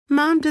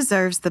Mom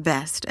deserves the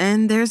best,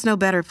 and there's no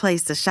better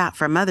place to shop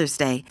for Mother's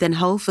Day than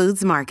Whole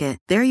Foods Market.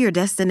 They're your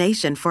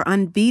destination for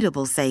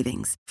unbeatable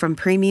savings, from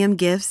premium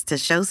gifts to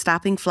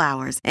show-stopping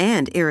flowers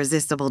and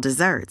irresistible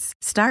desserts.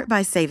 Start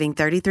by saving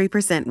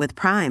 33% with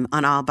Prime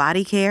on all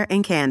body care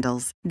and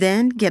candles.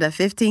 Then get a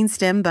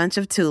 15-stem bunch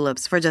of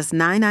tulips for just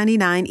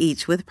 $9.99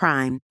 each with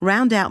Prime.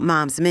 Round out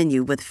Mom's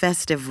menu with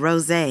festive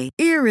rosé,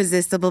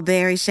 irresistible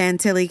berry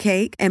chantilly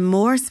cake, and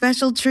more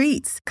special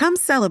treats. Come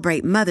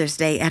celebrate Mother's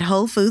Day at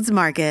Whole Foods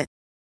Market.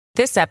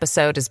 This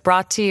episode is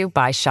brought to you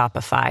by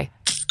Shopify.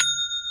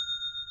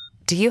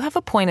 Do you have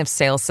a point of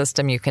sale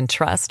system you can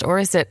trust, or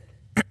is it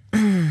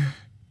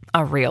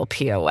a real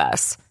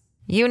POS?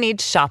 You need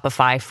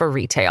Shopify for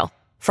retail.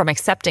 From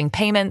accepting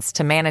payments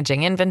to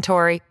managing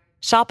inventory,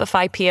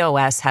 Shopify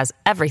POS has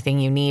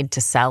everything you need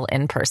to sell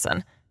in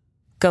person.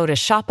 Go to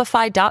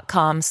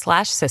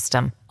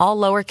shopify.com/system, all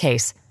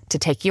lowercase, to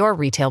take your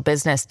retail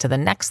business to the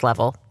next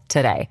level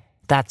today.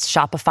 That's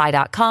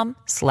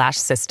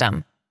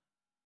shopify.com/system.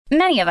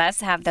 Many of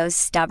us have those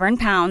stubborn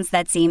pounds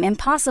that seem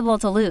impossible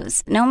to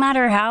lose, no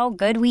matter how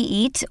good we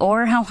eat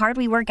or how hard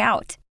we work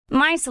out.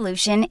 My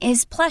solution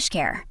is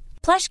PlushCare.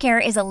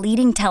 PlushCare is a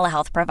leading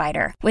telehealth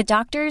provider with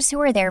doctors who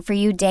are there for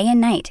you day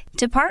and night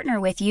to partner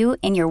with you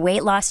in your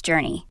weight loss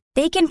journey.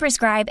 They can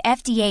prescribe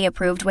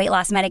FDA-approved weight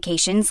loss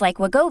medications like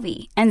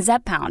Wegovy and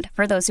Zepbound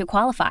for those who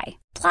qualify.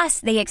 Plus,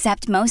 they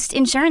accept most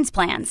insurance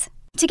plans.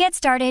 To get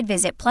started,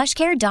 visit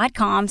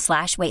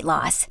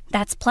plushcare.com/weightloss.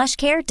 That's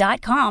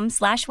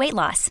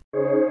plushcare.com/weightloss.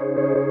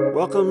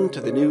 Welcome to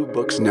the New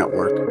Books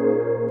Network.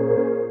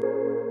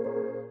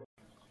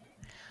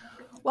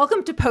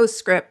 Welcome to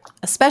Postscript,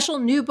 a special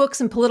New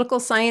Books in Political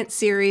Science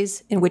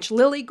series in which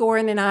Lily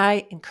Goren and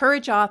I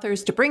encourage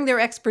authors to bring their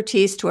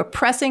expertise to a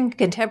pressing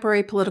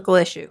contemporary political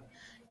issue.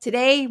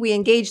 Today, we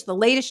engage the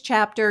latest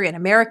chapter in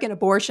American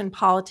abortion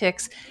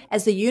politics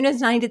as the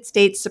United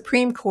States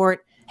Supreme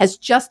Court has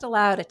just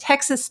allowed a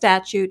Texas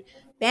statute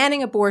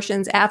banning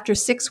abortions after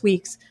 6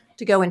 weeks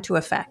to go into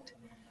effect.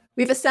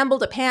 We've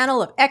assembled a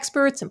panel of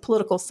experts in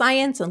political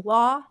science and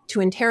law to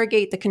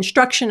interrogate the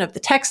construction of the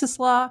Texas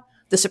law,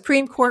 the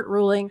Supreme Court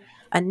ruling,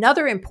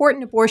 another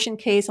important abortion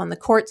case on the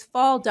court's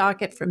fall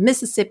docket from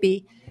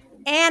Mississippi,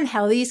 and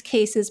how these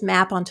cases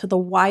map onto the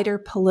wider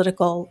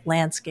political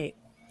landscape.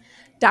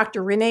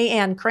 Dr. Renee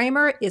Ann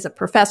Kramer is a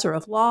professor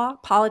of law,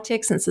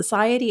 politics, and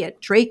society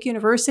at Drake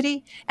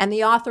University and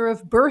the author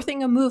of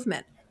Birthing a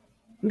Movement,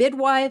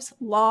 Midwives,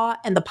 Law,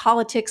 and the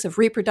Politics of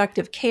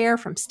Reproductive Care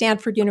from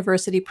Stanford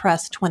University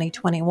Press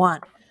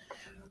 2021.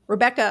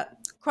 Rebecca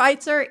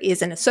Kreitzer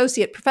is an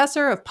associate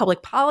professor of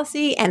public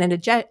policy and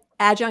an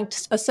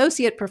adjunct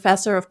associate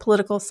professor of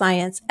political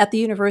science at the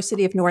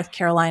University of North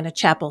Carolina,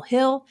 Chapel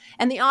Hill,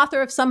 and the author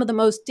of some of the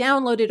most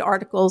downloaded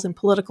articles in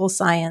political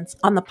science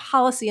on the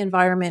policy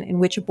environment in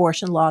which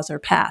abortion laws are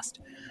passed.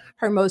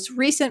 Her most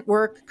recent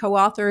work,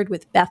 co-authored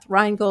with Beth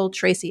Reingold,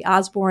 Tracy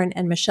Osborne,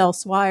 and Michelle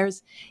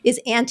Swires, is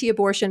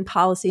Anti-Abortion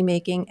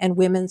Policymaking and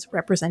Women's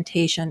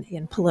Representation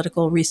in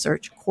Political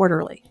Research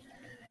Quarterly.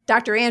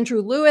 Dr.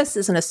 Andrew Lewis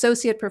is an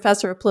associate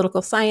professor of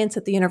political science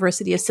at the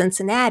University of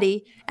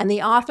Cincinnati and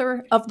the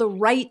author of The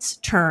Right's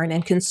Turn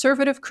in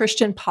Conservative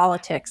Christian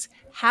Politics,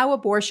 How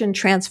Abortion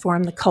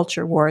Transformed the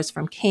Culture Wars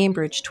from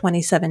Cambridge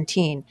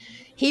 2017.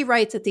 He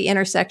writes at the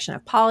intersection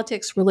of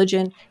politics,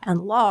 religion,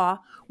 and law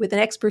with an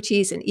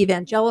expertise in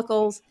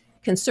evangelicals,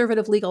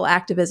 conservative legal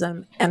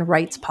activism, and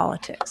rights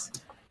politics.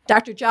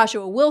 Dr.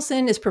 Joshua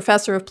Wilson is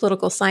professor of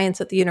political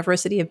science at the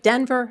University of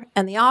Denver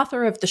and the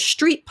author of The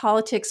Street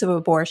Politics of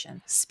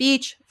Abortion,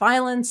 Speech,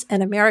 Violence,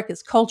 and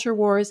America's Culture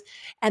Wars,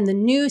 and The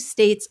New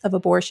States of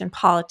Abortion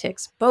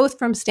Politics, both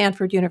from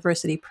Stanford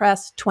University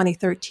Press,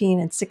 2013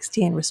 and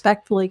 16,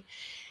 respectively.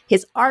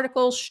 His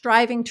article,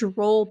 Striving to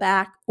Roll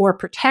Back or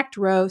Protect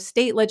Roe,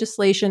 State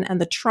Legislation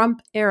and the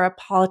Trump-Era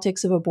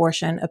Politics of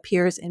Abortion,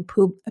 appeared in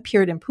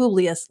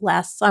Publius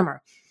last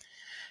summer.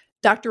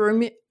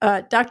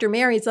 Dr.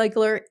 Mary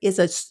Ziegler is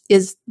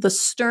the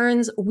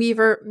Stearns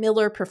Weaver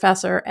Miller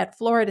Professor at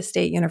Florida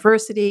State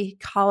University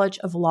College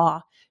of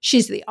Law.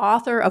 She's the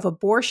author of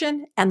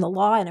Abortion and the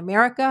Law in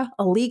America,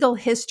 A Legal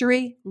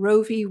History,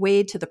 Roe v.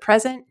 Wade to the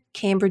Present,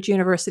 Cambridge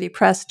University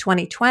Press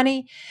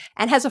 2020,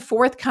 and has a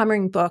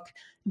forthcoming book,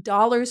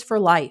 Dollars for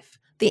Life,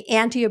 The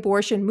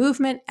Anti-Abortion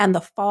Movement and the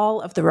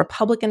Fall of the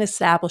Republican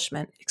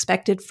Establishment,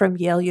 expected from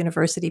Yale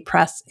University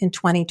Press in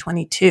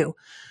 2022.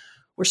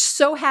 We're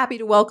so happy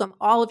to welcome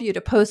all of you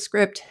to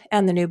Postscript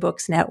and the New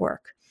Books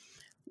Network.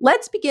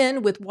 Let's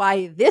begin with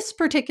why this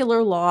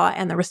particular law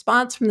and the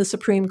response from the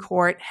Supreme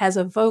Court has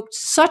evoked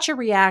such a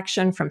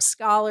reaction from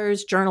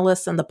scholars,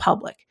 journalists, and the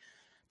public.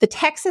 The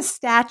Texas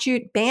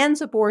statute bans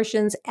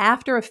abortions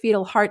after a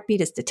fetal heartbeat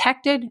is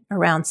detected,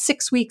 around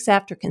 6 weeks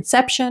after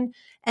conception,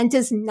 and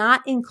does not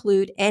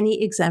include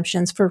any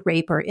exemptions for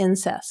rape or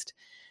incest.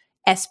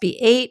 SB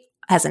 8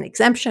 has an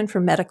exemption for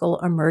medical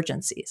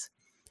emergencies.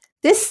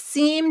 This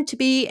seemed to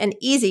be an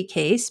easy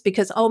case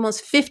because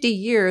almost 50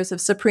 years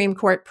of Supreme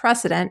Court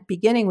precedent,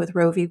 beginning with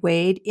Roe v.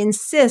 Wade,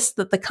 insists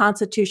that the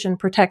Constitution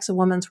protects a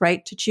woman's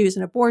right to choose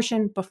an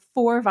abortion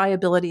before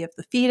viability of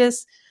the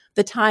fetus,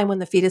 the time when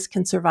the fetus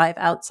can survive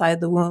outside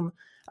the womb,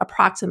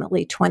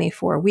 approximately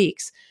 24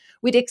 weeks.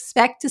 We'd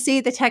expect to see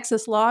the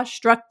Texas law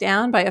struck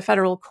down by a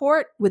federal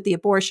court, with the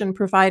abortion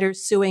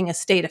providers suing a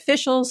state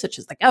official, such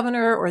as the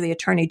governor or the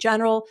attorney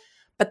general.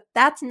 But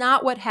that's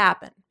not what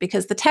happened,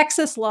 because the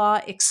Texas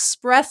law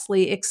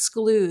expressly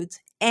excludes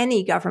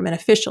any government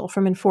official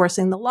from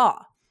enforcing the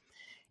law.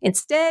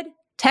 Instead,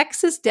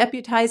 Texas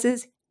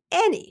deputizes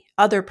any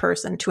other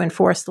person to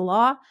enforce the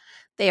law.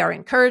 They are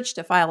encouraged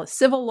to file a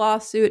civil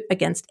lawsuit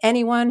against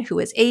anyone who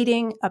is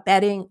aiding,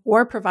 abetting,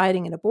 or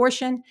providing an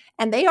abortion,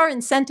 and they are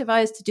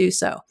incentivized to do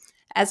so.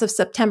 As of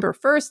September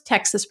 1st,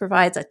 Texas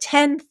provides a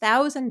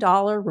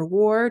 $10,000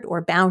 reward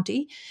or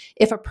bounty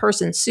if a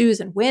person sues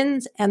and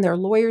wins, and their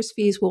lawyer's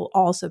fees will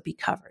also be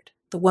covered.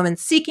 The woman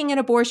seeking an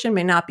abortion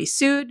may not be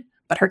sued,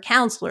 but her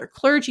counselor,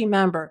 clergy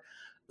member,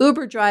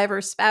 Uber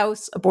driver,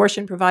 spouse,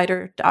 abortion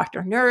provider,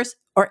 doctor, nurse,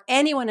 or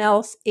anyone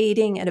else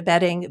aiding and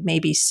abetting may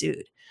be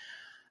sued.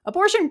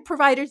 Abortion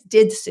providers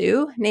did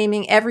sue,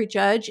 naming every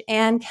judge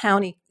and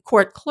county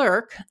court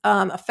clerk.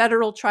 A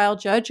federal trial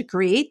judge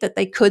agreed that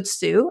they could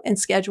sue and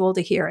scheduled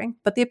a hearing,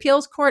 but the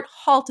appeals court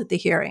halted the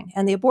hearing,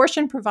 and the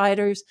abortion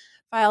providers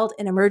filed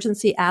an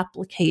emergency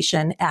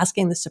application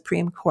asking the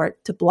Supreme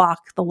Court to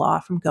block the law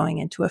from going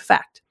into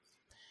effect.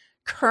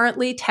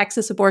 Currently,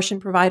 Texas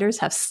abortion providers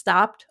have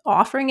stopped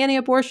offering any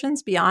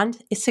abortions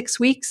beyond 6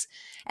 weeks,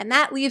 and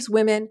that leaves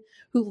women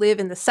who live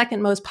in the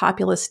second most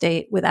populous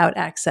state without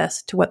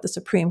access to what the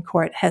Supreme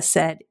Court has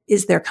said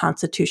is their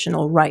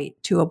constitutional right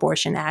to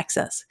abortion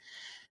access.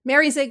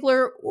 Mary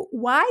Ziegler,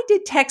 why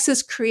did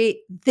Texas create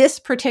this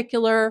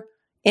particular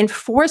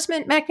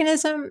enforcement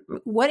mechanism?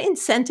 What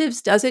incentives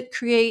does it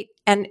create,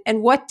 and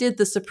what did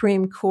the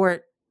Supreme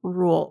Court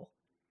rule?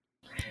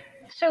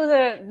 So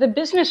the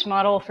business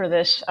model for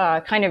this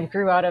kind of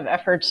grew out of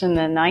efforts in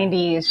the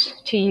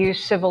 90s to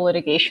use civil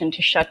litigation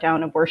to shut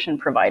down abortion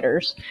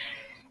providers.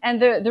 And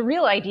the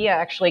real idea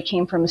actually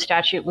came from a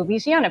statute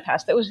Louisiana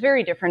passed that was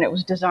very different. It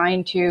was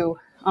designed to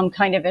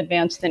kind of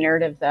advance the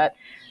narrative that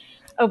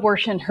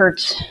abortion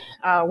hurts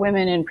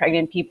women and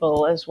pregnant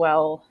people as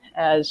well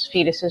as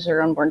fetuses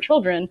or unborn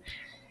children.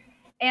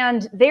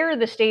 And there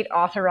the state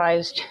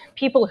authorized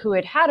people who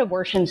had had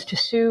abortions to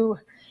sue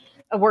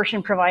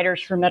abortion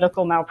providers for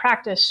medical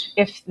malpractice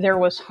if there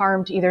was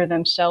harm to either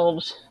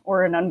themselves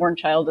or an unborn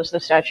child, as the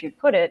statute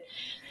put it.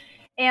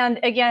 And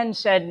again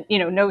said,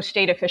 no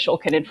state official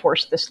can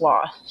enforce this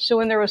law. So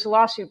when there was a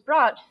lawsuit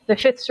brought, the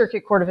Fifth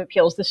Circuit Court of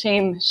Appeals, the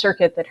same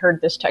circuit that heard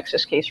this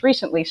Texas case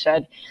recently,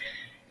 said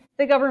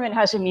the government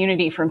has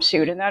immunity from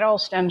suit. And that all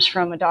stems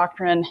from a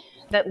doctrine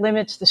that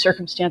limits the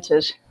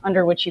circumstances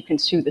under which you can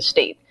sue the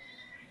state.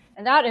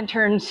 And that in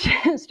turn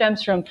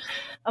stems from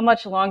a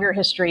much longer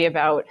history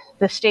about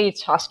the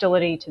state's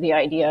hostility to the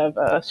idea of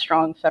a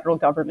strong federal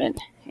government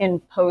in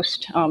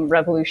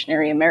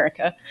post-revolutionary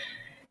America.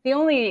 The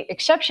only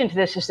exception to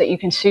this is that you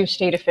can sue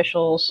state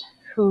officials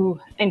who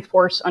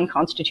enforce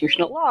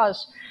unconstitutional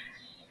laws.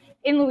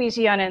 In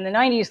Louisiana in the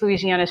 90s,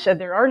 Louisiana said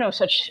there are no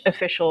such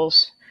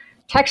officials.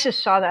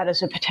 Texas saw that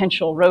as a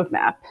potential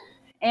roadmap.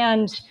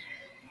 And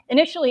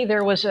initially,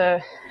 there was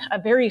a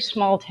very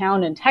small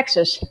town in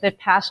Texas that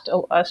passed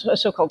a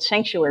so-called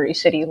sanctuary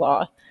city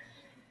law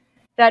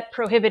that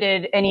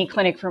prohibited any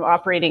clinic from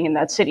operating in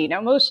that city.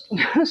 Now, most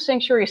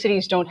sanctuary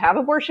cities don't have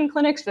abortion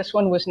clinics. This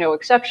one was no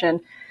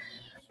exception.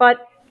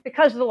 But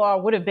because the law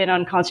would have been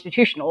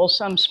unconstitutional,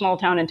 some small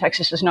town in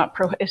Texas is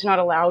not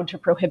allowed to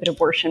prohibit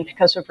abortion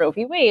because of Roe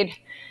v. Wade.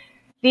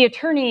 The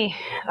attorney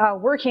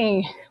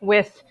working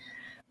with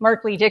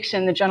Mark Lee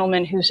Dixon, the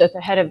gentleman who's at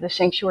the head of the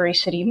sanctuary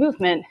city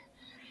movement,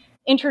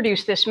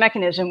 introduced this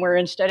mechanism where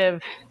instead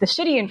of the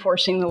city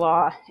enforcing the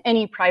law,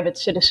 any private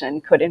citizen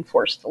could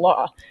enforce the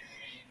law.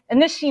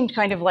 And this seemed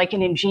kind of like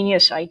an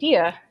ingenious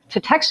idea to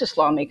Texas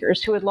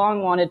lawmakers who had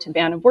long wanted to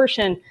ban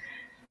abortion,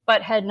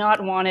 but had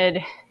not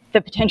wanted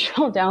the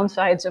potential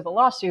downsides of a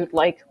lawsuit,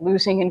 like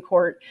losing in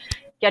court,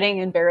 getting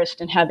embarrassed,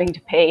 and having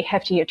to pay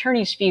hefty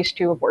attorney's fees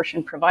to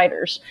abortion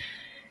providers.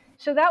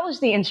 So that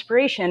was the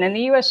inspiration. And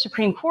the U.S.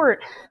 Supreme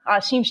Court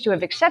seems to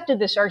have accepted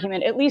this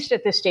argument, at least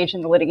at this stage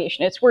in the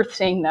litigation. It's worth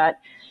saying that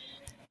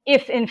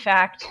if, in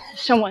fact,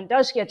 someone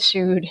does get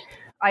sued,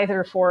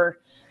 either for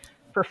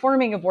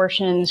performing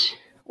abortions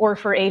or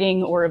for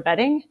aiding or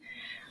abetting,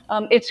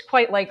 it's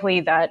quite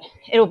likely that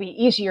it'll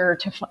be easier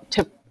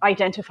to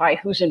identify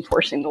who's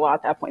enforcing the law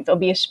at that point. There'll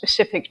be a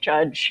specific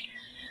judge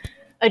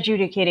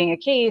adjudicating a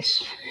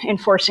case,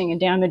 enforcing a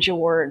damage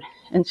award,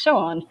 and so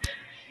on.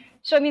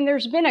 So,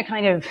 there's been a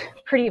kind of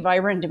pretty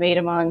vibrant debate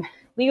among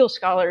legal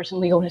scholars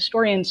and legal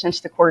historians since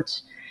the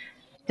court's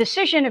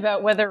decision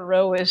about whether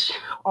Roe is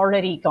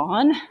already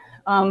gone.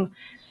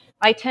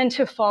 I tend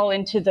to fall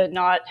into the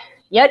not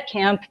yet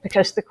camp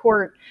because the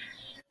court,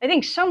 I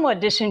think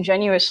somewhat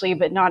disingenuously,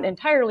 but not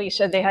entirely,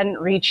 said they hadn't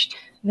reached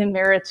the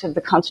merits of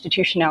the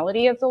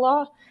constitutionality of the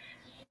law.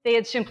 They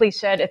had simply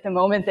said at the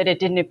moment that it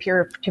didn't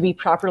appear to be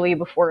properly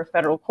before a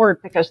federal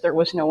court because there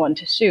was no one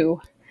to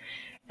sue.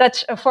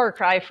 That's a far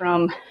cry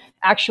from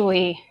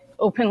actually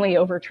openly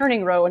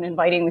overturning Roe and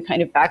inviting the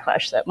kind of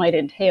backlash that might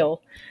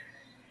entail.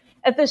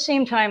 At the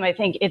same time, I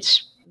think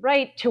it's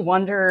right to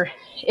wonder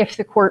if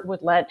the court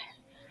would let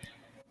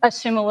a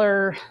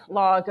similar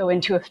law go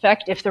into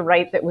effect if the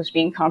right that was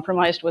being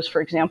compromised was,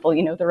 for example,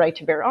 the right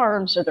to bear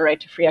arms or the right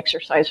to free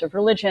exercise of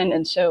religion.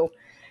 And so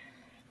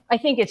I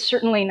think it's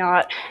certainly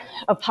not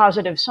a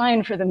positive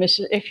sign for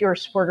if you're a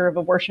supporter of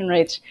abortion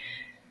rights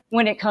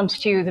when it comes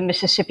to the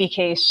Mississippi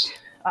case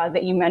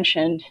that you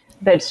mentioned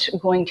that's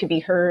going to be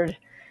heard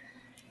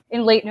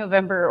in late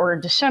November or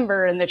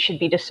December, and that should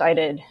be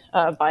decided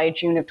by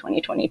June of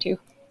 2022.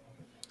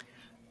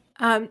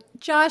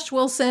 Josh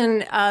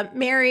Wilson,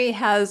 Mary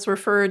has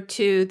referred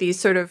to these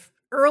sort of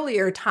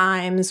earlier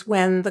times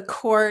when the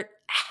court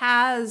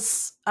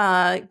has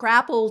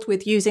grappled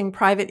with using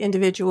private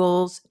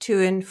individuals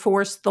to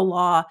enforce the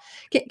law.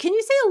 Can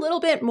you say a little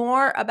bit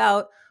more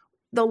about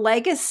the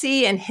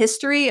legacy and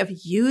history of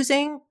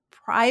using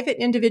private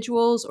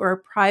individuals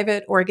or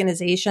private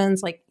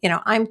organizations? Like,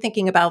 I'm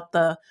thinking about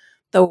the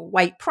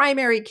white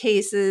primary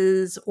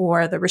cases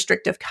or the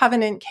restrictive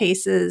covenant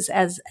cases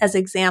as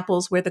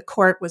examples where the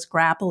court was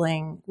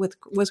grappling with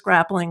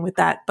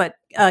that. But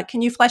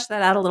can you flesh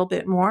that out a little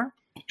bit more?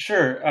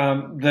 Sure.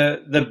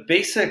 The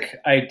basic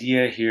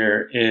idea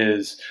here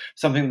is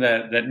something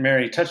that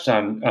Mary touched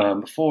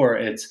on before.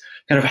 It's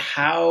kind of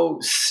how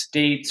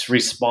states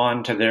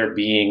respond to there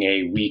being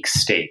a weak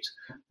state,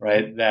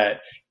 right?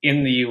 That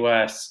in the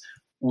U.S.,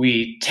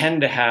 we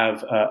tend to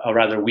have a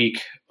rather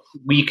weak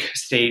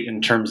state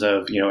in terms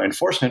of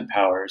enforcement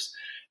powers,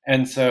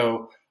 and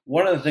so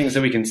one of the things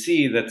that we can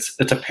see that's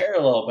a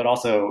parallel but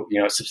also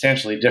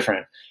substantially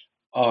different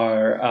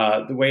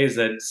are the ways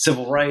that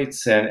civil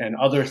rights and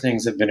other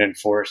things have been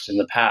enforced in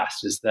the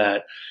past. Is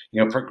that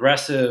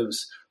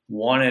progressives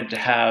wanted to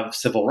have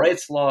civil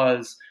rights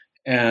laws,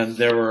 and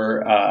there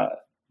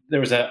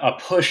was a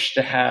push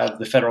to have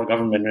the federal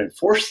government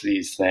enforce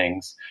these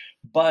things,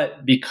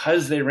 but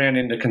because they ran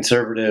into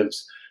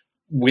conservatives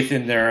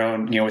within their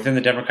own, within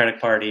the Democratic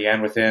Party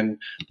and within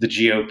the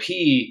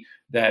GOP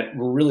that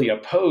were really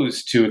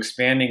opposed to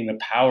expanding the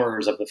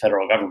powers of the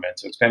federal government,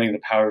 so expanding the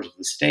powers of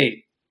the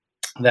state,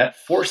 that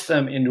forced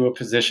them into a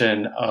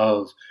position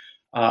of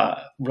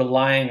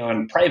relying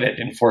on private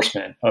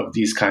enforcement of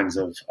these kinds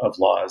of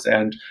laws.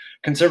 And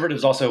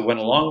conservatives also went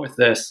along with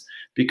this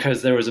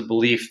because there was a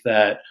belief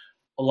that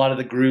a lot of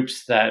the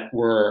groups that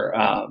were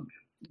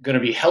going to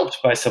be helped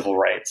by civil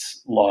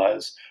rights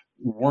laws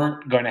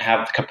weren't going to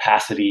have the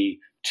capacity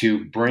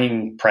to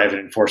bring private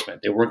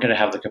enforcement. They weren't going to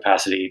have the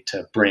capacity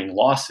to bring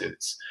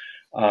lawsuits.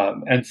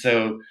 And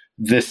so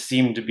this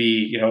seemed to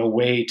be, a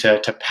way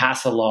to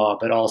pass a law,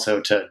 but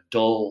also to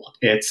dull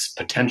its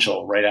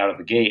potential right out of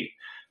the gate.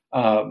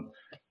 Kind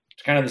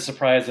of the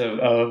surprise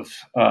of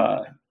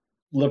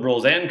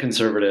liberals and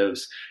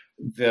conservatives,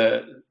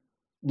 the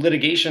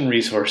litigation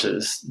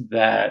resources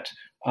that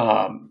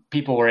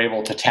people were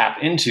able to tap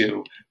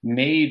into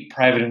made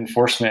private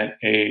enforcement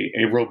a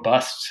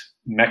robust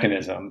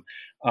mechanism.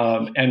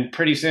 And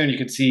pretty soon you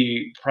could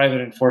see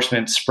private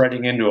enforcement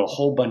spreading into a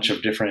whole bunch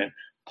of different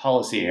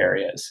policy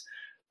areas.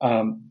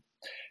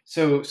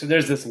 So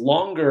there's this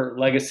longer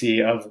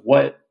legacy of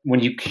when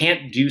you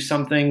can't do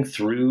something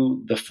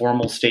through the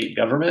formal state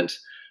government,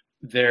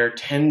 there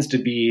tends to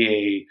be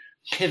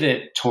a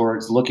pivot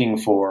towards looking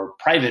for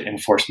private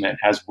enforcement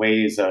as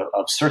ways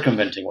of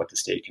circumventing what the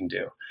state can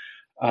do.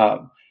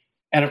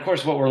 And of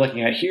course, what we're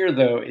looking at here,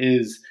 though,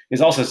 is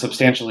also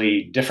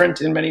substantially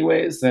different in many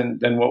ways than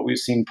what we've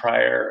seen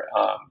prior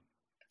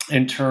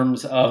in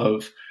terms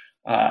of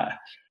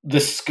the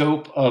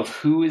scope of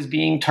who is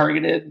being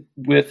targeted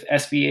with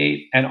SB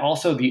 8 and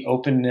also the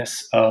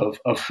openness of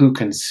who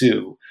can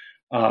sue.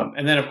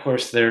 And then, of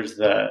course, there's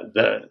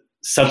the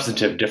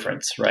substantive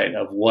difference, right,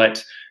 of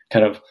what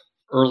kind of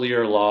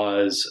earlier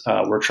laws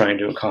were trying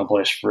to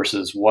accomplish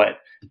versus what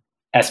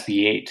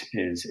SB 8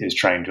 is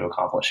trying to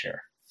accomplish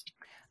here.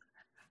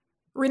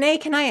 Renee,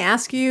 can I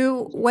ask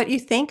you what you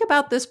think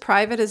about this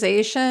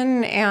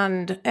privatization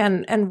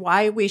and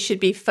why we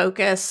should be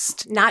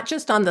focused not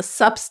just on the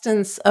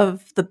substance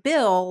of the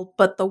bill,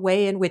 but the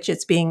way in which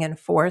it's being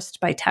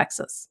enforced by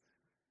Texas?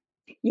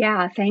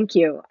 Yeah, thank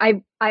you.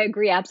 I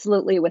agree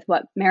absolutely with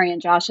what Mary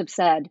and Josh have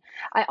said.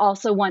 I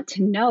also want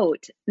to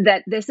note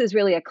that this is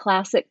really a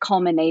classic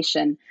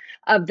culmination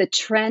of the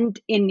trend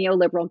in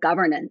neoliberal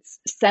governance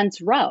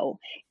since Roe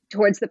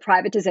towards the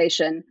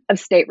privatization of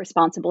state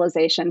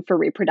responsibilization for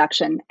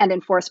reproduction and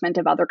enforcement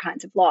of other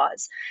kinds of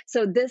laws.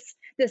 So this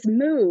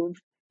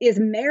move is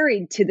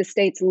married to the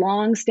state's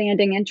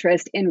long-standing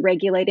interest in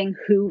regulating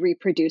who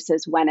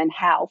reproduces when and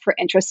how for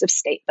interests of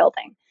state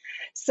building.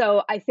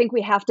 So I think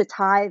we have to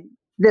tie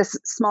this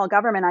small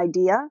government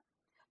idea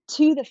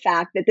to the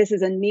fact that this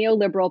is a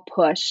neoliberal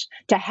push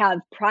to have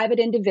private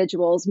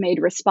individuals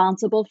made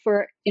responsible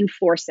for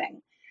enforcing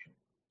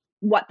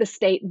what the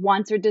state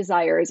wants or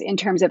desires in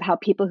terms of how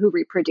people who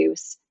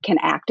reproduce can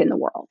act in the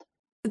world.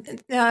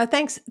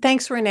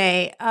 Thanks,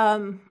 Renee.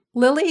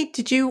 Lily,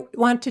 did you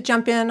want to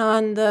jump in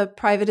on the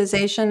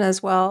privatization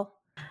as well?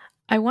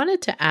 I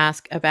wanted to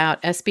ask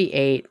about SB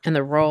 8 and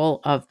the role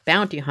of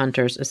bounty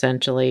hunters,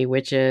 essentially,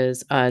 which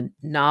is a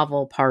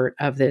novel part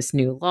of this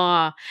new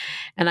law.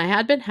 And I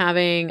had been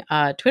having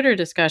a Twitter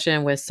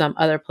discussion with some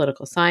other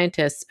political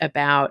scientists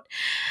about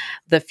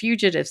the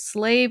fugitive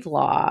slave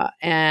law.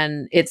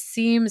 And it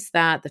seems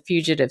that the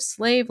fugitive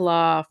slave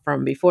law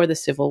from before the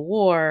Civil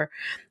War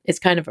is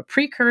kind of a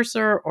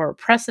precursor or a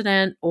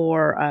precedent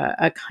or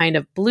a kind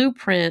of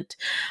blueprint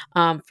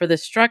for the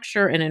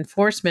structure and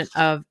enforcement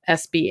of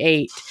SB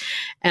 8.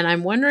 And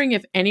I'm wondering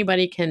if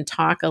anybody can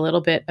talk a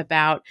little bit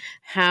about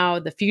how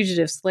the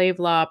fugitive slave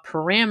law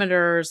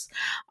parameters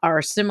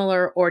are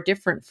similar or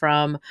different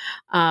from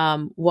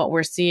what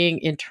we're seeing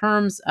in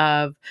terms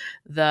of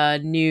the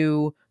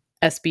new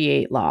SB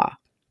 8 law.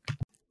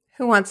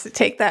 Who wants to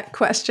take that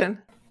question?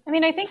 I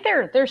mean, I think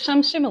there's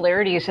some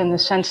similarities in the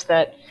sense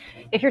that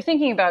if you're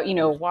thinking about,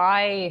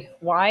 why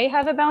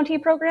have a bounty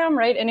program,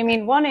 right? And I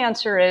mean, one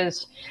answer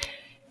is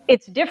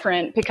it's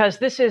different because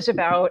this is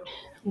about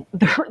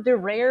the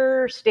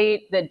rare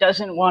state that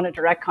doesn't want a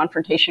direct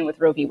confrontation with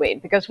Roe v.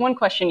 Wade. Because one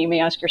question you may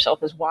ask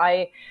yourself is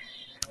why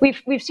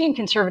we've seen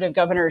conservative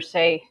governors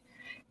say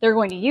they're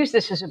going to use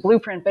this as a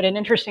blueprint, but an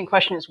interesting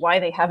question is why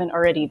they haven't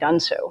already done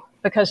so.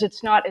 Because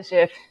it's not as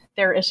if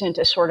there isn't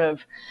a sort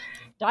of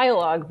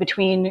dialogue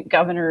between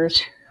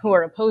governors who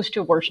are opposed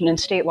to abortion and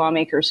state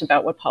lawmakers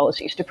about what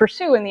policies to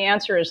pursue. And the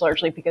answer is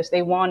largely because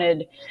they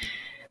wanted,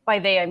 by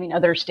they, I mean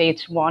other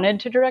states wanted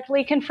to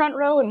directly confront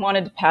Roe and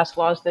wanted to pass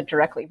laws that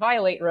directly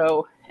violate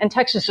Roe. And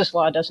Texas's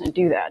law doesn't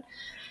do that.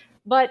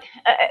 But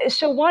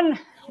so one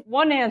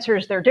answer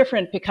is they're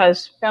different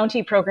because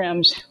bounty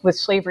programs with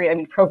slavery, I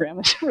mean, program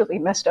is a really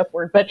messed up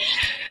word, but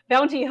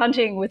bounty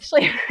hunting with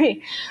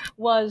slavery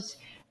was,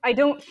 I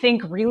don't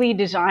think, really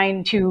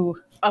designed to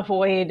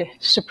avoid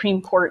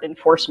Supreme Court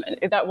enforcement.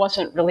 That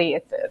wasn't really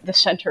at the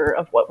center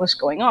of what was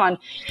going on.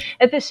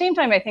 At the same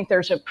time, I think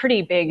there's a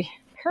pretty big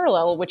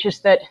parallel, which is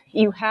that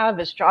you have,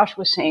 as Josh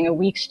was saying, a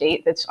weak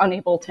state that's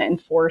unable to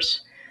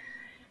enforce,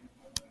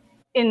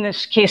 in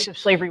this case of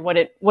slavery,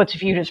 what's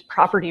viewed as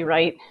property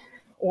right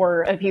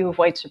or a view of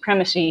white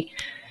supremacy.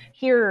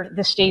 Here,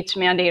 the state's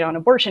mandate on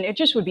abortion, it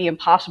just would be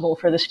impossible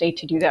for the state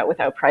to do that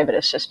without private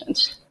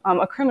assistance.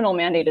 A criminal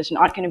mandate is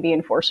not going to be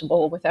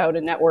enforceable without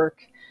a network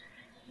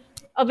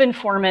of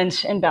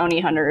informants and bounty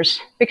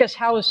hunters, because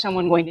how is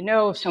someone going to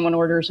know if someone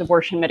orders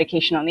abortion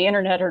medication on the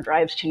internet or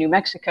drives to New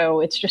Mexico?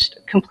 It's just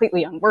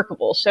completely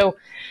unworkable. So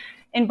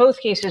in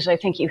both cases, I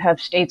think you have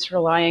states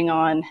relying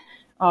on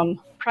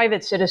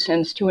private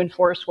citizens to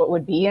enforce what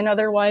would be an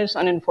otherwise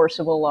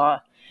unenforceable law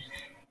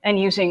and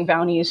using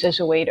bounties as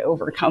a way to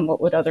overcome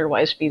what would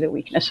otherwise be the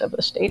weakness of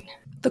the state.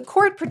 The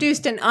court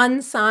produced an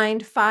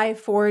unsigned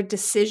 5-4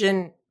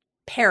 decision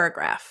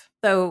paragraph,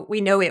 though we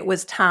know it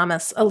was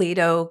Thomas,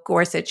 Alito,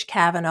 Gorsuch,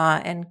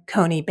 Kavanaugh, and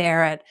Coney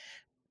Barrett,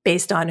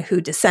 based on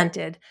who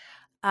dissented.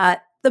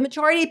 The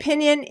majority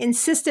opinion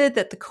insisted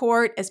that the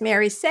court, as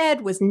Mary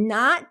said, was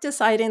not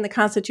deciding the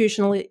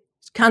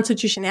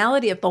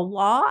constitutionality of the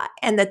law,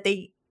 and that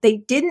they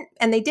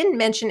didn't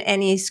mention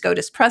any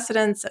SCOTUS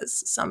precedents,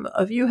 as some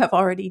of you have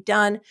already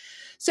done.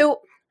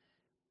 So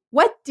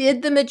what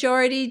did the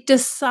majority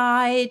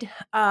decide?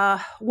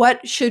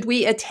 What should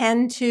we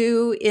attend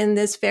to in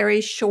this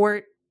very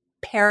short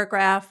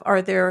paragraph?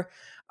 Are there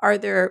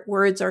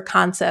words or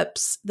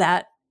concepts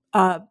that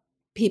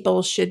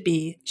people should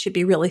be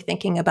really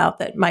thinking about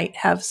that might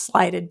have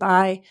slided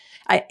by?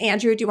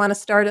 Andrew, do you want to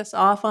start us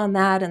off on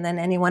that? And then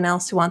anyone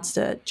else who wants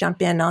to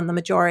jump in on the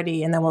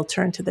majority, and then we'll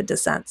turn to the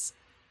dissents.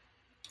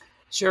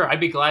 Sure, I'd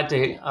be glad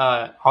to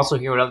also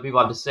hear what other people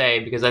have to say,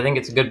 because I think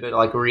it's a good bit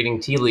like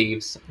reading tea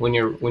leaves when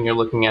you're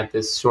looking at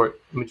this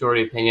short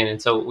majority opinion. And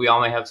so we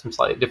all may have some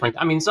slightly different.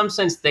 I mean, in some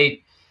sense,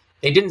 they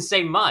didn't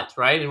say much,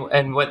 right?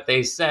 And what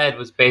they said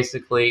was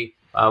basically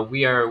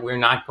we're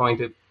not going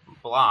to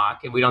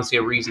block, and we don't see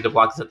a reason to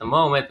block this at the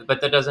moment. But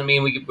that doesn't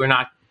mean we're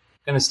not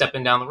going to step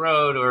in down the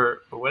road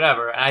or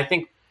whatever. And I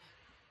think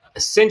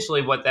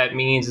essentially what that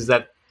means is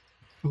that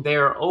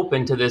they're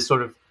open to this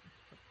sort of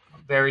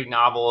very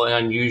novel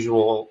and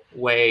unusual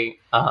way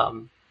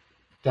to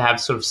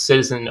have sort of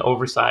citizen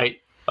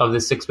oversight of the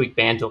 6-week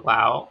ban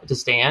to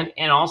stand,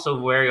 and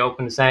also very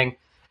open to saying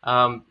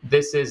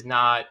this is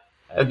not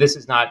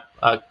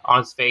on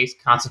its face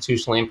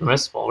constitutionally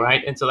impermissible,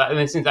 right? And so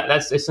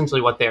that's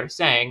essentially what they're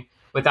saying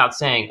without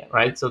saying it,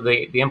 right? So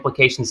the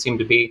implications seem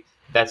to be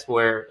that's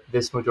where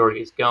this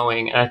majority is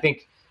going. And I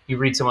think you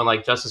read someone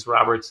like Justice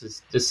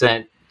Roberts'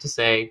 dissent to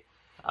say,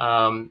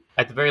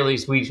 at the very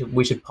least,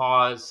 we should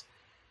pause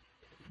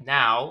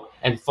now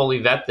and fully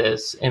vet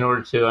this in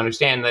order to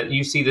understand that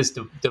you see this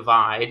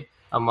divide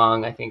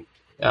among, I think,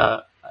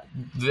 the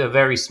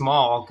very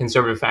small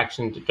conservative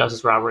faction to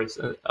Justice Roberts,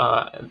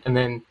 and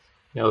then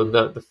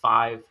the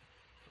five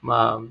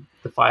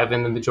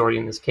in the majority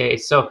in this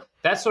case. So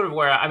that's sort of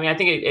where I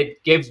think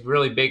it gives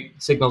really big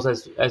signals,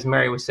 as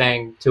Mary was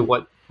saying, to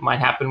what might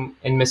happen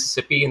in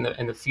Mississippi in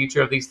the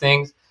future of these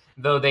things.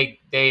 Though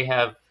they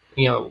have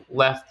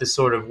left this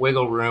sort of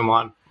wiggle room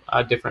on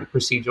different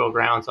procedural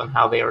grounds on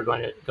how they are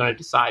going to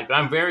decide. But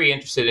I'm very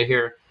interested to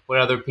hear what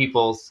other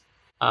people's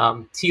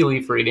tea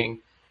leaf reading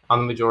on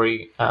the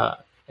majority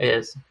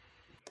is.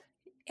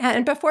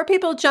 And before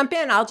people jump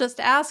in, I'll just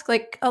ask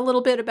like a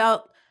little bit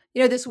about,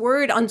 this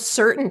word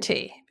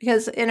uncertainty,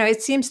 because,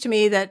 it seems to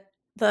me that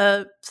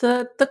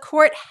the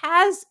court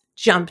has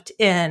jumped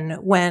in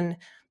when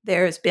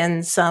there's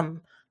been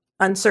some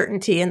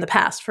uncertainty in the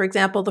past. For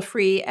example, the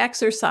free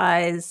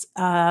exercise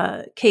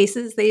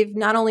cases, they've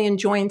not only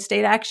enjoined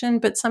state action,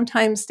 but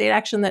sometimes state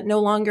action that no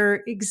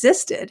longer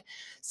existed.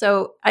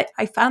 So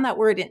I found that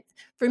word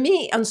for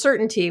me,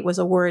 uncertainty was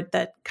a word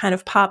that kind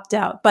of popped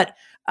out. But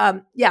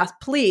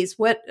please,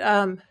 what?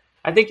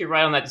 I think you're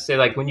right on that to say,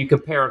 like, when you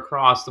compare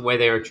across the way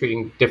they are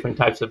treating different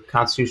types of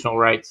constitutional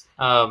rights,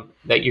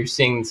 that you're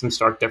seeing some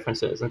stark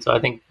differences. And so I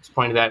think just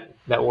pointing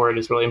that word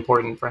is really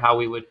important for how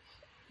we would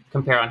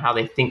compare on how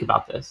they think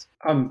about this.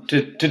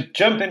 To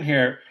jump in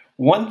here,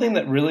 one thing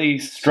that really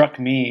struck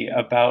me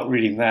about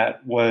reading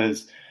that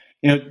was,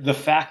 the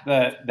fact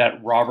that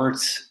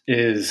Roberts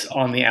is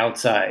on the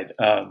outside,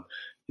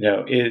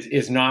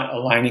 is not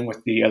aligning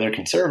with the other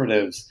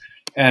conservatives.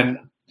 And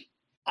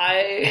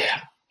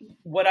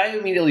what I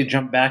immediately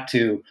jumped back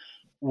to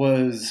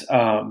was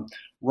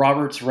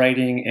Roberts'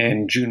 writing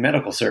in June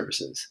Medical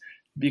Services,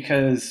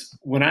 because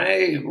when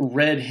I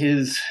read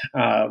his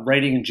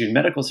writing in June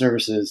Medical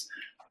Services,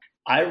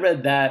 I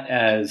read that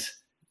as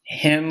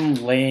him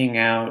laying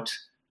out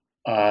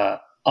a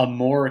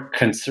more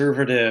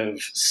conservative,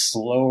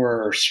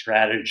 slower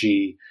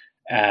strategy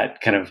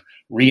at kind of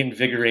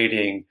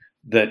reinvigorating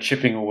the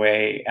chipping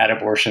away at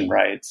abortion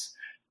rights.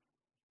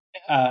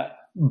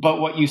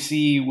 But what you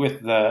see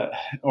with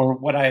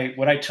what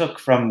I took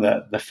from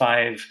the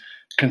 5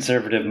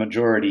 conservative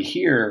majority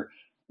here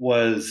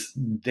was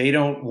they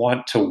don't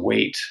want to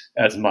wait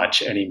as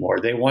much anymore.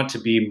 They want to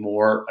be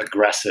more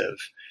aggressive.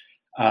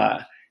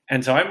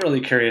 And so I'm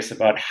really curious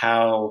about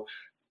how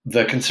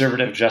the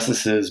conservative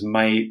justices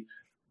might,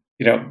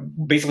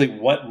 basically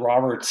what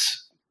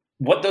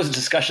those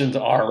discussions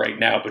are right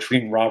now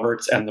between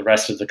Roberts and the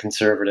rest of the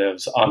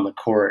conservatives on the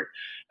court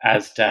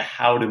as to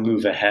how to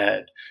move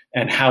ahead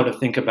and how to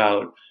think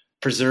about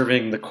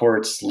preserving the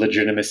court's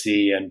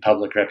legitimacy and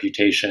public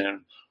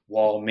reputation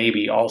while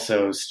maybe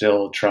also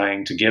still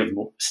trying to give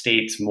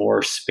states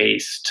more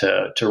space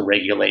to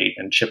regulate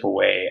and chip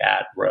away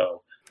at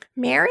Roe.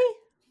 Mary?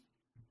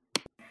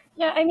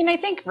 Yeah, I mean, I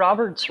think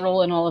Roberts'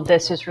 role in all of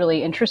this is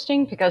really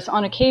interesting because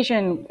on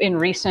occasion in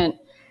recent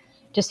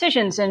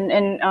decisions, and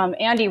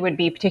Andy would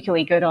be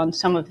particularly good on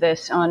some of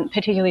this, on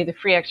particularly the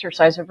free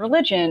exercise of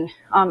religion,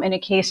 in a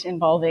case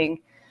involving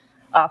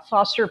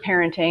foster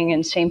parenting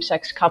and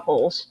same-sex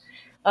couples.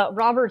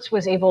 Roberts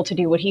was able to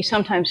do what he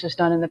sometimes has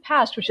done in the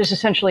past, which is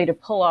essentially to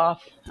pull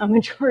off a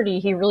majority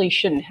he really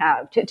shouldn't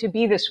have, to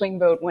be the swing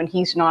vote when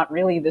he's not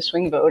really the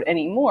swing vote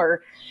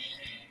anymore.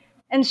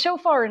 And so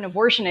far in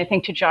abortion, I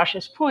think to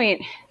Josh's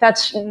point,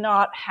 that's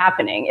not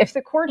happening. If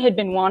the court had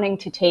been wanting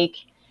to take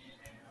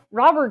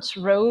Roberts'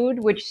 road,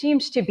 which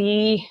seems to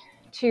be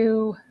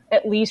to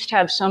at least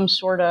have some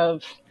sort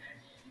of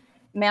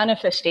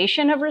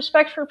manifestation of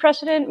respect for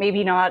precedent,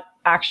 maybe not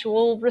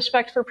actual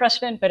respect for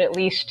precedent, but at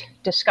least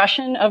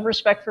discussion of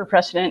respect for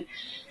precedent,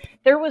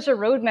 there was a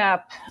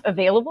roadmap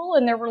available,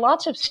 and there were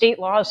lots of state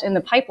laws in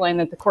the pipeline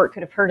that the court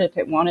could have heard if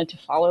it wanted to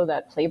follow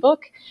that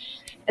playbook.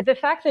 The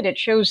fact that it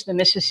chose the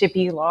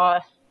Mississippi law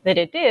that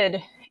it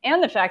did,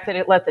 and the fact that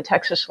it let the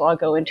Texas law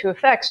go into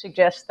effect,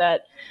 suggests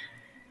that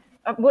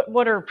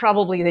what are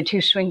probably the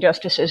 2 swing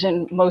justices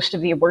in most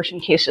of the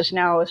abortion cases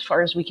now, as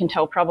far as we can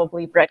tell,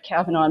 probably Brett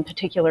Kavanaugh in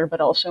particular,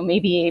 but also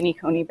maybe Amy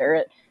Coney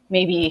Barrett,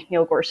 maybe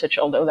Neil Gorsuch,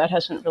 although that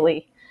hasn't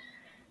really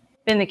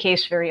been the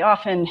case very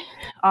often,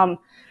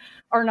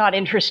 are not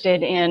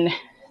interested in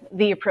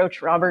the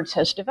approach Roberts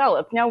has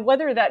developed. Now,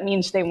 whether that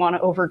means they want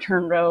to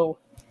overturn Roe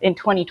in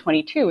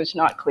 2022 is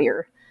not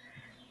clear,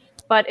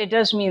 but it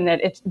does mean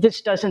that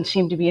this doesn't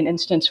seem to be an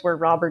instance where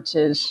Roberts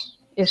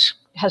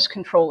has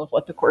control of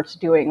what the court's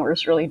doing or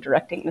is really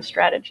directing the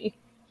strategy.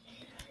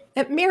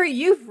 Mary,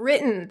 you've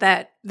written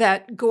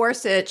that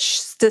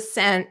Gorsuch's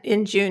dissent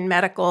in June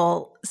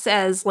Medical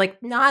says,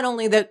 like, not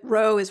only that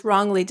Roe is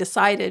wrongly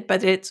decided,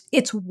 but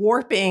it's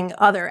warping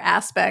other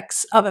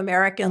aspects of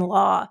American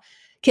law.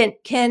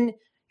 Can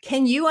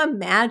you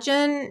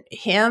imagine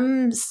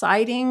him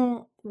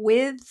siding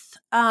with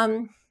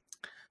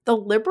the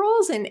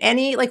liberals in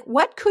any, like,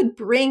 what could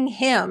bring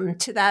him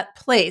to that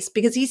place?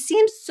 Because he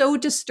seems so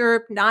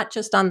disturbed, not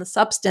just on the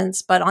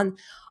substance, but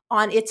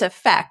on its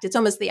effect. It's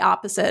almost the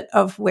opposite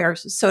of where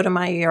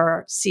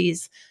Sotomayor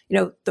sees,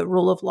 the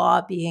rule of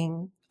law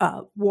being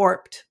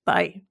warped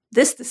by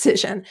this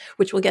decision,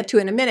 which we'll get to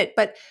in a minute.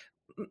 But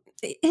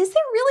is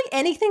there really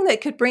anything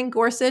that could bring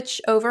Gorsuch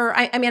over?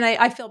 I mean,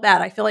 I feel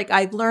bad. I feel like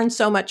I've learned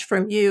so much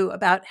from you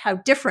about how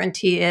different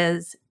he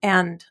is,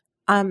 and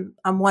I'm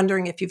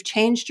wondering if you've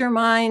changed your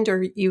mind,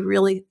 or you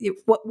really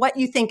what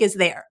you think is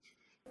there.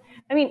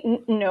 I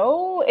mean,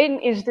 no,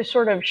 is the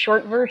sort of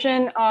short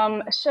version.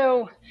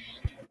 So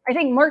I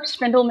think Mark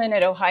Spindelman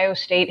at Ohio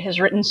State has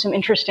written some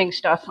interesting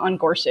stuff on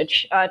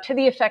Gorsuch, to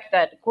the effect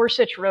that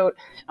Gorsuch wrote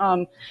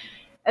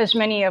as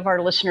many of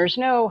our listeners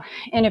know,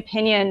 an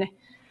opinion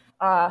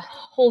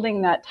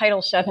holding that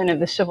Title VII of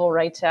the Civil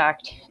Rights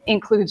Act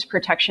includes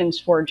protections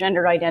for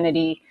gender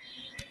identity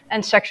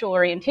and sexual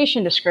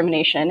orientation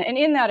discrimination. And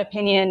in that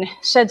opinion,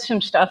 said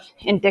some stuff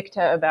in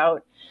dicta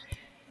about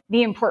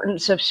the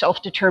importance of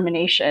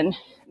self-determination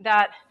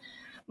that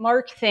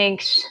Mark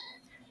thinks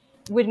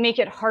would make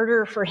it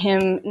harder for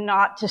him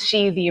not to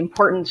see the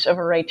importance of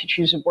a right to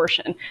choose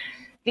abortion.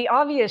 The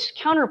obvious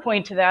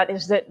counterpoint to that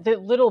is that the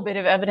little bit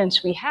of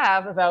evidence we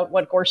have about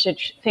what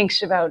Gorsuch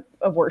thinks about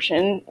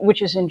abortion,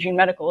 which is in June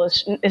Medical,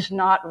 is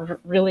not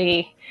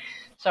really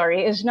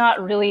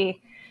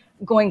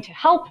going to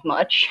help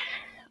much.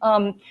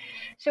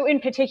 So in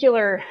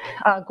particular,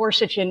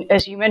 Gorsuch,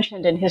 as you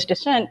mentioned in his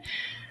dissent,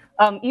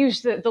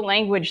 used the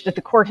language that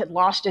the court had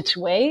lost its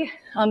way.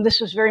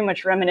 This was very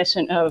much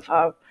reminiscent of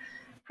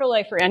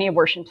pro-life or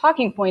anti-abortion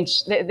talking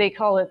points. They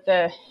call it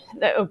the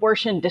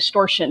abortion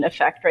distortion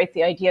effect, right?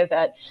 The idea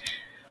that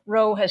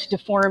Roe has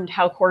deformed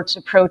how courts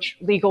approach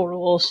legal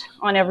rules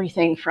on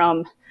everything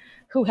from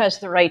who has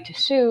the right to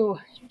sue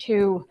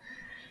to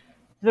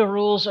the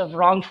rules of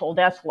wrongful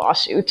death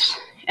lawsuits.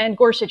 And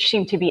Gorsuch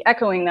seemed to be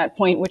echoing that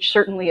point, which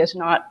certainly is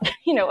not,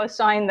 a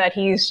sign that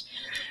he's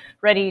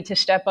ready to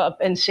step up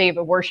and save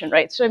abortion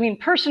rights. So, I mean,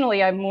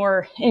 personally, I'm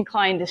more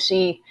inclined to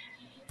see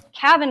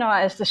Kavanaugh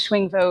as the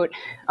swing vote.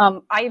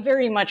 I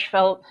very much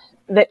felt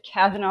that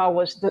Kavanaugh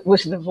was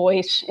the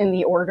voice in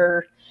the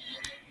order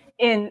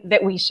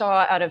that we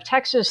saw out of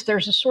Texas.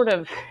 There's a sort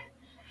of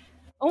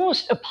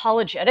almost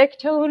apologetic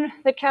tone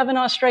that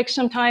Kavanaugh strikes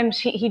sometimes.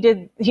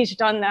 He's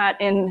done that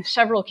in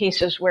several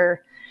cases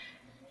where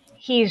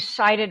he's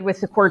sided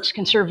with the court's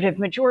conservative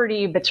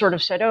majority, but sort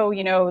of said,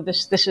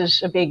 this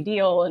is a big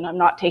deal and I'm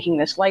not taking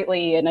this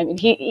lightly. And I mean,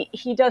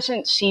 he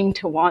doesn't seem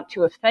to want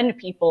to offend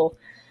people,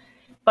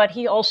 but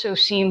he also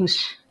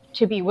seems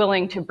to be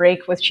willing to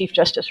break with Chief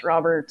Justice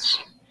Roberts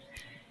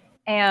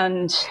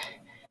and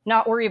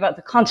not worry about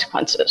the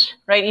consequences,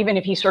 right? Even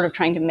if he's sort of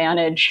trying to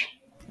manage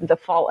the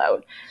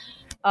fallout.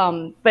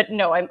 But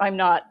no, I'm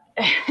not.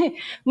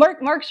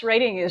 Mark's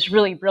writing is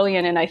really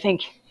brilliant, and I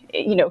think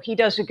he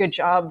does a good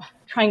job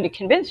trying to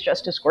convince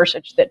Justice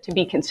Gorsuch that to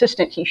be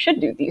consistent, he should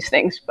do these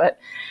things. But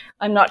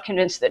I'm not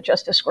convinced that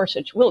Justice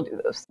Gorsuch will do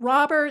those.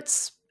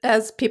 Roberts,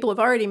 as people have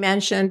already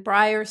mentioned,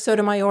 Breyer,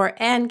 Sotomayor,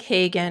 and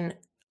Kagan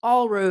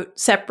all wrote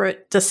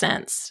separate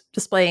dissents,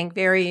 displaying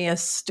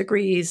various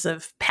degrees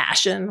of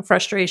passion,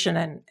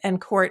 frustration,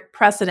 and court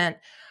precedent.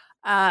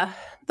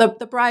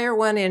 The Breyer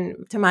one,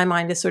 to my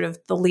mind, is sort of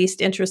the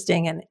least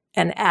interesting and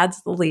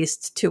adds the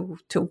least to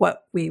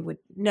what we would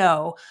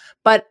know.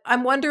 But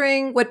I'm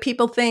wondering what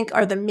people think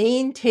are the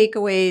main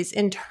takeaways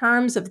in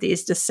terms of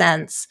these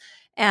dissents.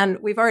 And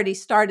we've already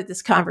started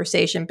this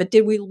conversation, but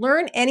did we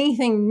learn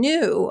anything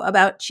new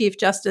about Chief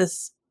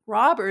Justice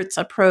Roberts'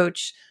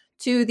 approach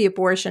to the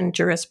abortion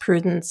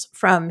jurisprudence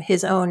from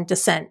his own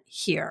dissent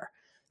here?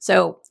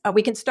 So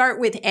we can start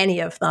with any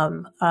of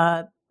them.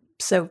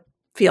 So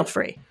feel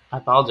free. I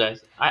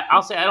apologize.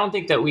 I'll say I don't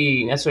think that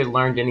we necessarily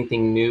learned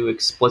anything new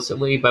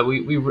explicitly, but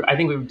I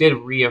think we did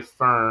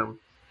reaffirm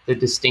the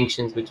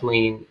distinctions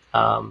between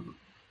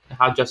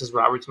how Justice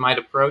Roberts might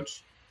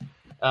approach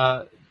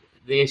the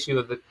issue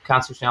of the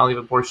constitutionality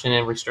of abortion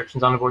and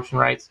restrictions on abortion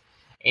rights,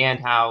 and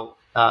how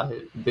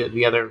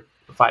the other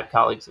 5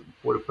 colleagues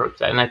would approach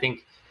that. And I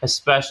think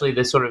especially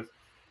this I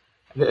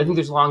think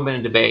there's long been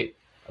a debate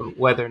of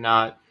whether or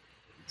not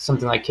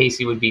something like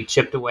Casey would be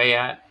chipped away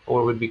at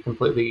or would be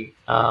completely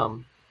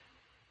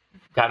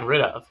gotten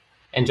rid of.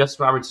 And Justice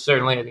Roberts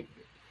certainly, I think,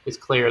 is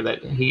clear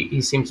that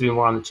he seems to be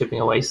more on the chipping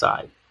away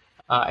side.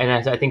 And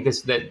I think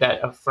that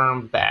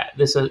affirmed that.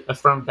 This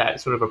affirmed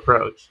that sort of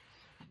approach,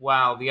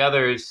 while the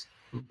others,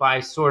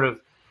 by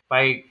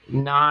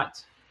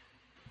not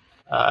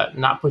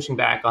pushing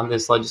back on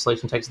this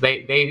legislation text,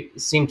 they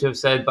seem to have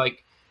said,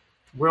 like,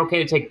 we're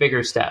okay to take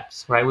bigger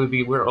steps, right?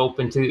 We're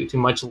open to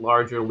much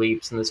larger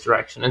leaps in this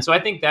direction. And so I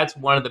think that's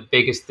one of the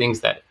biggest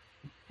things that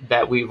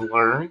we've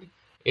learned.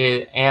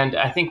 And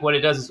I think what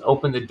it does is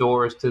open the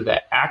doors to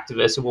the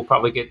activists, who we'll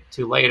probably get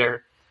to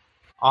later,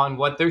 on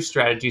what their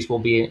strategies will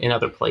be in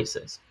other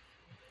places.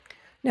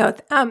 No,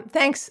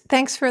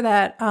 thanks for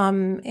that,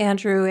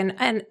 Andrew.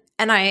 And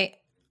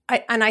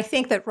I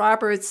think that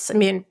Roberts, I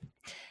mean,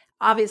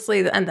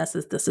 obviously, and this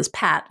is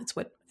pat. It's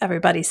what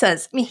everybody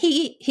says. I mean,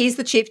 he's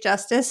the Chief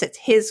Justice. It's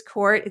his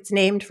court. It's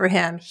named for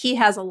him. He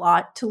has a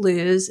lot to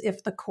lose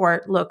if the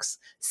court looks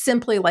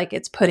simply like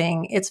it's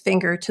putting its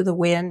finger to the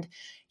wind.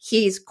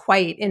 He's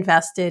quite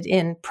invested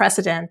in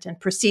precedent and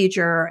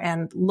procedure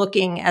and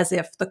looking as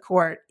if the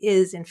court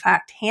is, in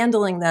fact,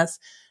 handling this,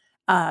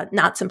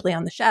 not simply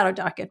on the shadow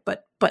docket,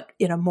 but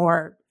in a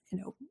more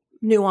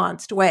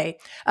nuanced way.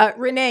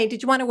 Renee,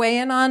 did you want to weigh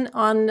in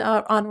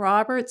on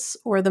Roberts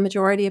or the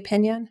majority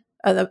opinion?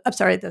 The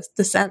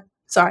dissent.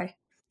 Sorry.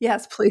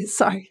 Yes, please.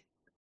 Sorry.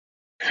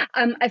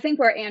 I think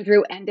where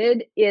Andrew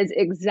ended is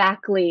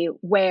exactly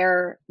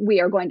where we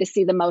are going to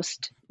see the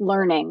most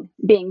learning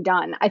being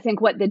done. I think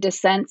what the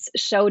dissents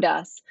showed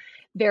us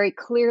very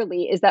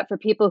clearly is that for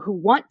people who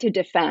want to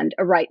defend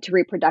a right to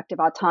reproductive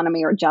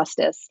autonomy or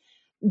justice,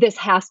 this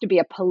has to be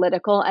a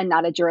political and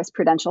not a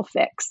jurisprudential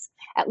fix,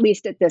 at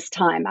least at this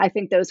time. I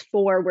think those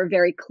four were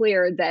very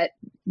clear that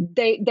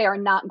they are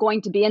not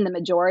going to be in the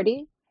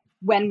majority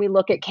when we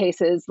look at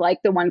cases like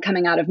the one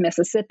coming out of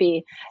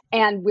Mississippi.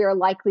 And we're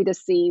likely to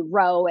see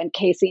Roe and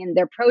Casey and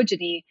their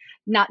progeny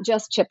not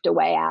just chipped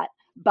away at,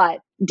 but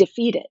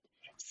defeated.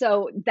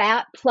 So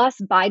that plus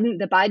the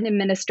Biden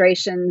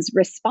administration's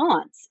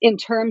response in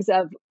terms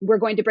of we're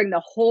going to bring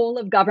the whole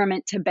of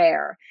government to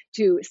bear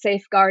to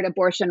safeguard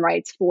abortion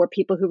rights for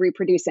people who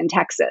reproduce in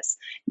Texas.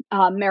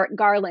 Merrick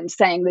Garland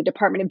saying the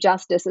Department of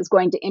Justice is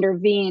going to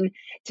intervene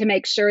to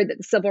make sure that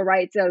the civil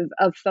rights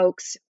of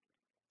folks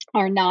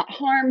are not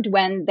harmed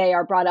when they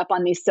are brought up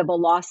on these civil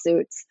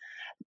lawsuits.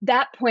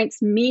 That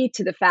points me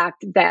to the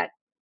fact that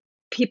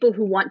people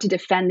who want to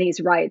defend these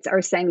rights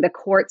are saying the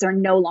courts are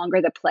no longer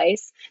the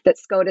place, that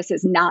SCOTUS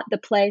is not the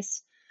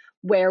place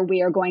where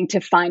we are going to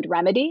find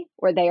remedy,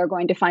 or they are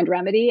going to find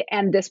remedy.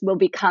 And this will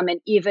become an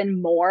even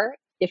more,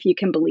 if you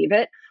can believe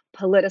it,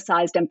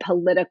 politicized and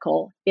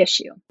political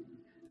issue.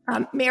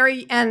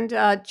 Mary and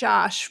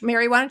Josh.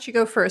 Mary, why don't you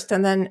go first,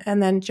 and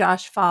then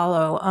Josh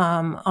follow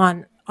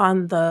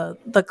on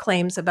the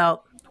claims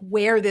about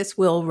where this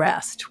will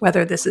rest,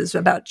 whether this is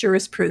about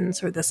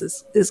jurisprudence or this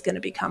is going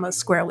to become a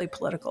squarely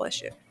political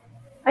issue.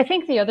 I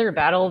think the other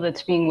battle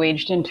that's being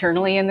waged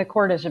internally in the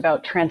court is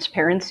about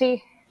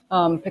transparency,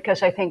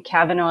 because I think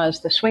Kavanaugh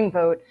is the swing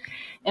vote.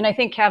 And I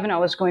think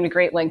Kavanaugh was going to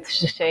great lengths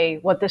to say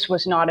what this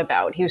was not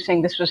about. He was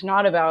saying this was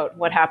not about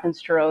what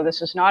happens to Roe.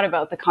 This is not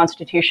about the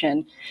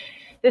Constitution.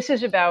 This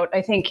is about,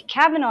 I think,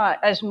 Kavanaugh,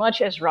 as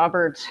much as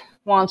Roberts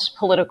wants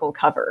political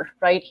cover,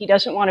 right? He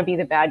doesn't want to be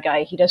the bad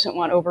guy. He doesn't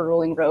want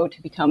overruling Roe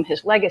to become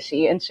his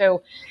legacy. And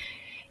so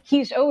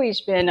he's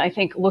always been, I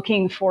think,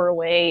 looking for a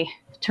way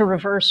to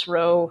reverse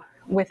Roe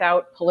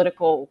without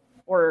political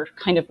or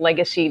kind of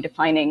legacy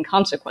defining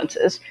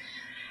consequences.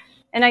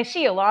 And I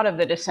see a lot of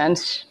the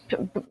dissents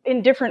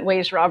in different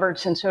ways,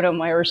 Roberts and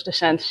Sotomayor's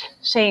dissents,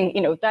 saying,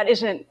 that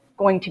isn't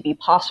going to be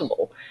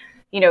possible.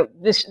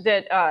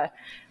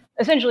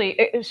 Essentially,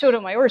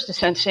 Sotomayor's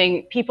dissent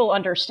saying people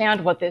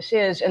understand what this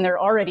is and there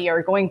already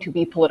are going to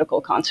be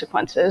political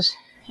consequences.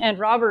 And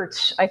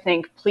Roberts, I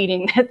think,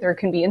 pleading that there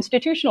can be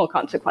institutional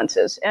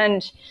consequences.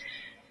 And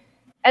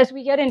as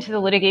we get into the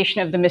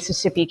litigation of the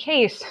Mississippi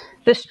case,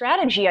 the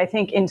strategy, I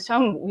think, in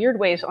some weird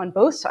ways on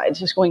both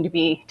sides is going to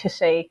be to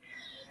say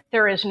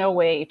there is no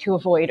way to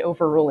avoid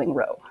overruling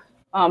Roe.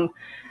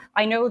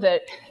 I know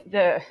that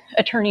the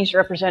attorneys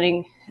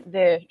representing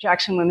the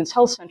Jackson Women's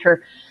Health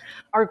Center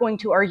are going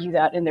to argue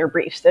that in their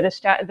briefs, that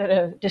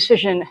a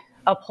decision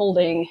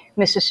upholding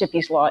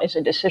Mississippi's law is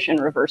a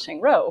decision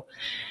reversing Roe.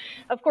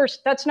 Of course,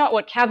 that's not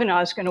what Kavanaugh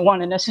is going to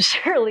want to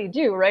necessarily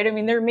do, right? I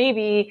mean, there may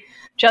be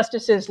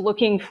justices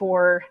looking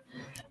for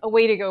a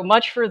way to go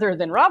much further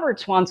than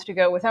Roberts wants to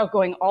go without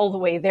going all the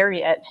way there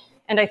yet.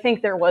 And I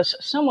think there was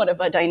somewhat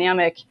of a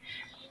dynamic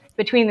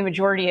between the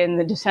majority and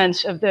the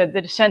dissents of the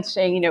dissents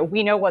saying,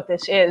 we know what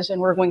this is and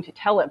we're going to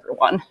tell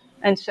everyone.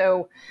 And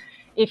so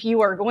if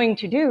you are going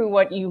to do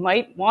what you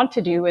might want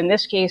to do in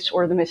this case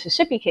or the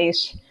Mississippi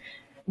case,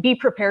 be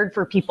prepared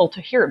for people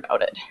to hear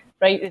about it,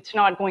 right? It's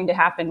not going to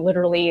happen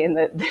literally in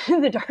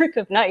the dark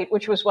of night,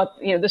 which was what,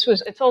 this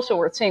was. It's also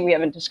worth saying, we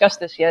haven't discussed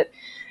this yet.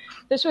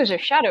 This was a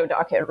shadow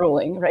docket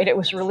ruling, right? It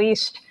was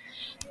released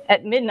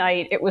at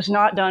midnight. It was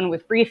not done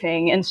with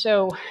briefing. And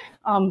so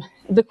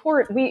the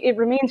court, it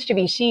remains to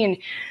be seen.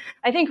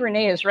 I think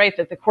Renee is right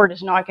that the court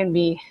is not going to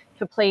be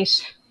the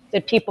place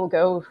that people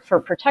go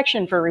for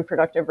protection for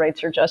reproductive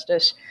rights or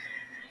justice.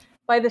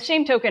 By the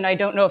same token, I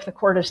don't know if the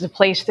court is the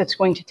place that's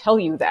going to tell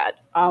you that.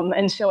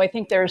 And so I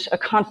think there's a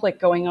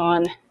conflict going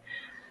on,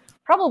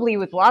 probably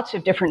with lots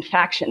of different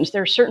factions.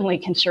 There's certainly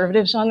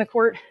conservatives on the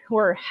court who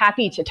are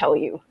happy to tell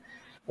you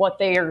what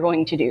they are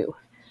going to do.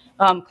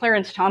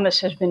 Clarence Thomas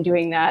has been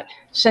doing that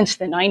since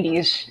the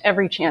 90s,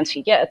 every chance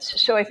he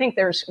gets. So I think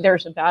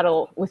there's a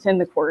battle within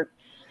the court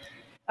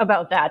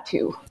about that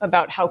too,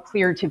 about how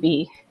clear to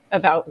be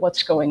about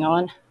what's going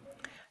on.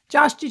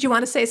 Josh, did you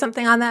want to say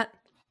something on that?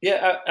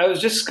 Yeah, I was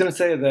just going to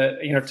say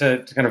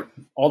that, to kind of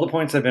all the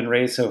points that have been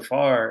raised so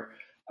far,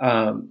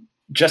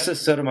 Justice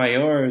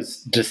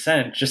Sotomayor's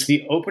dissent, just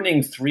the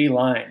opening 3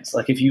 lines,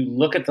 like if you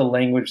look at the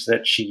language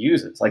that she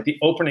uses, like the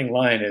opening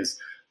line is,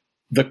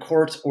 the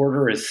court's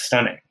order is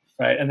stunning,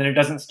 right? And then it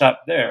doesn't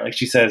stop there. Like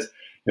she says,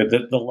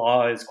 the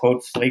law is,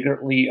 quote,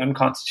 flagrantly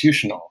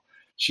unconstitutional.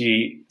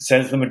 She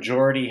says the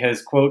majority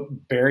has, quote,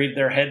 buried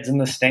their heads in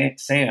the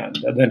sand.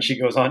 And then she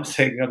goes on to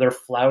say, they're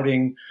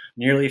flouting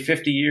nearly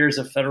 50 years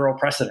of federal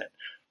precedent,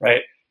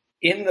 right?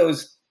 In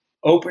those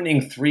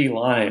opening 3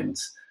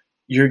 lines,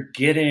 you're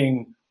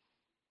getting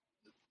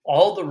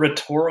all the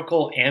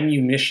rhetorical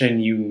ammunition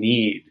you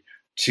need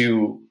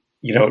to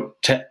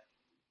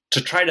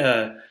try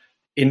to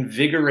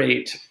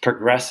invigorate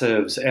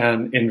progressives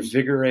and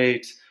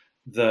invigorate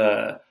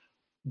the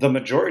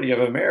majority of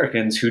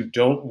Americans who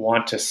don't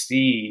want to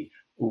see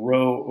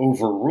Roe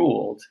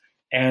overruled.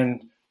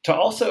 And to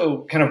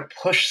also kind of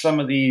push some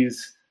of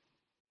these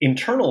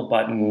internal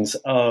buttons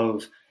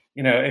of,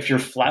 if you're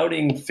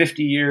flouting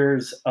 50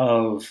 years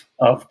of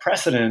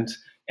precedent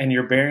and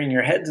you're burying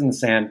your heads in the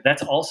sand,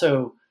 that's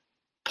also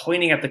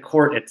pointing at the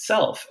court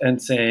itself and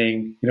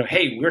saying,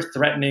 hey, we're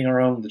threatening our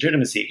own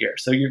legitimacy here.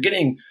 So you're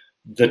getting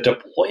the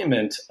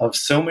deployment of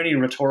so many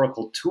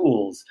rhetorical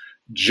tools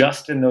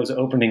just in those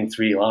opening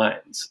 3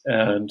 lines.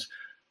 And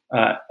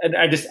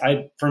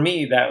for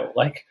me, that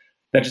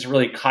just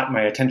really caught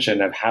my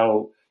attention of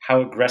how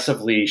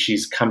aggressively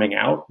she's coming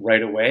out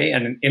right away.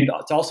 And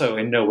it's also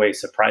in no way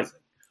surprising.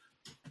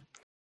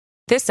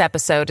 This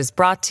episode is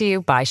brought to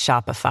you by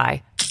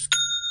Shopify.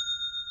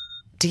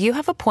 Do you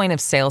have a point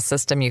of sale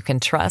system you can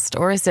trust,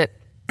 or is it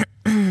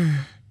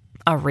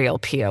a real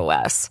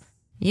POS?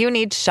 You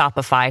need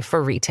Shopify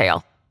for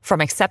retail.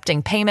 From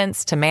accepting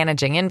payments to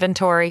managing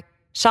inventory,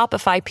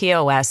 Shopify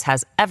POS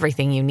has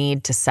everything you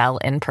need to sell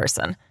in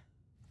person.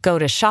 Go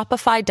to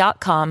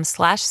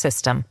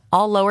shopify.com/system,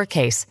 all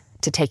lowercase,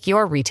 to take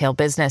your retail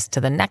business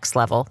to the next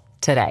level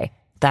today.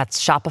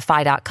 That's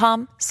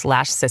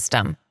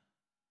shopify.com/system.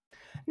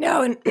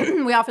 No, and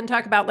we often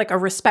talk about like a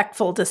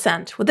respectful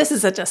dissent. Well, this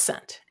is a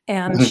dissent,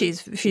 and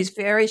she's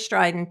very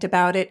strident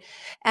about it.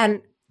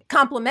 And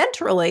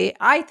complementarily,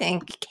 I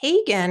think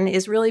Kagan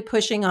is really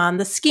pushing on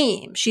the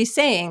scheme. She's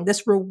saying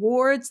this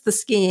rewards the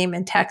scheme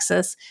in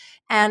Texas,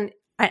 and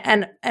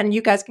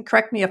you guys can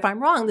correct me if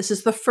I'm wrong. This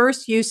is the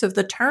first use of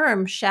the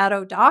term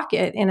shadow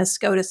docket in a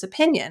SCOTUS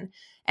opinion,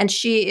 and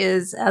she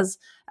is, as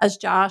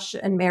Josh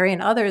and Mary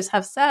and others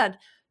have said,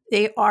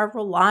 they are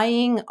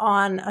relying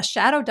on a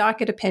shadow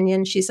docket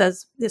opinion. She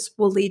says this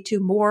will lead to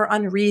more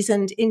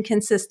unreasoned,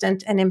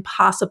 inconsistent, and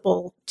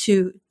impossible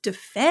to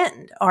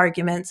defend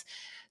arguments.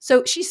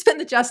 So she's been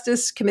the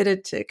justice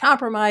committed to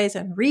compromise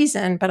and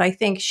reason, but I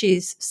think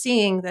she's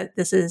seeing that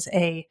this is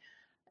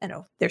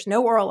there's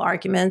no oral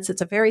arguments.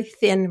 It's a very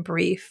thin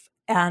brief,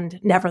 and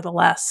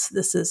nevertheless,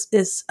 this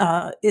is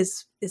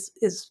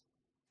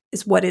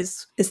what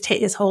is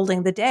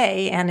holding the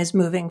day and is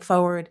moving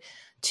forward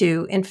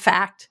to, in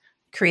fact,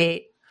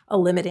 create a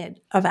limit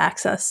of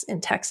access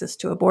in Texas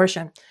to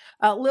abortion.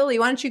 Lily,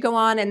 why don't you go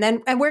on, and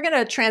we're going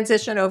to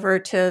transition over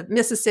to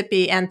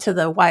Mississippi and to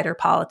the wider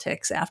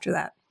politics after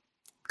that.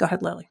 Go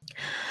ahead, Lily.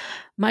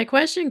 My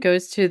question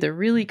goes to the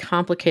really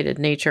complicated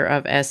nature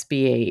of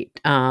SB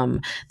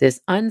 8. This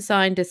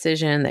unsigned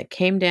decision that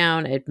came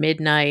down at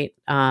midnight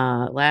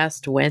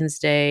last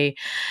Wednesday.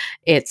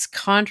 It's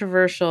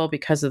controversial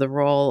because of the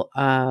role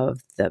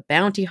of the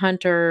bounty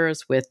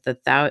hunters with the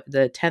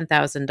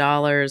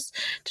 $10,000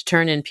 to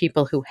turn in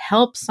people who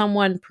help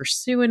someone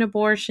pursue an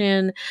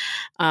abortion.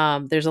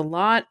 There's a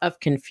lot of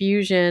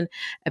confusion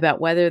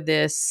about whether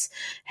this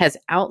has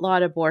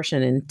outlawed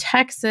abortion in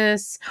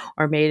Texas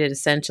or made it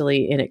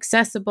essentially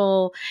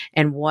inaccessible,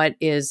 and what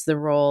is the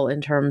role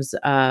in terms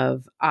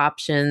of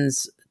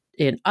options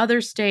in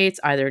other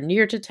states, either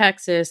near to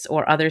Texas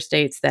or other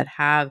states that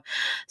have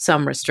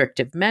some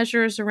restrictive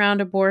measures around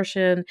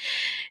abortion.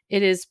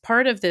 It is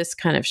part of this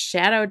kind of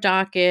shadow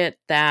docket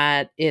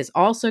that is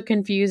also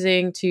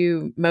confusing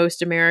to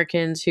most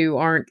Americans who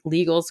aren't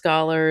legal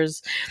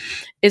scholars.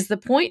 Is the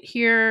point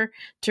here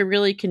to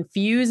really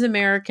confuse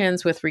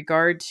Americans with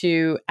regard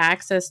to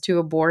access to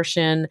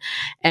abortion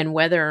and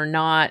whether or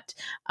not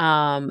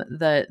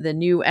the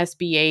new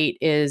SB 8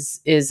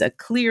 is a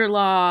clear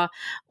law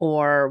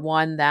or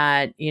one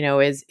that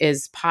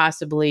is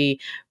possibly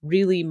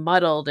really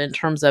muddled in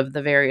terms of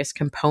the various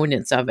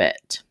components of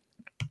it?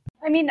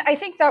 I mean, I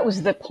think that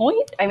was the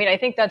point. I mean, I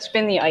think that's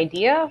been the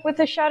idea with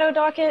the shadow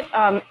docket.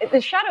 The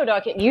shadow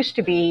docket used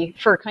to be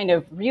for kind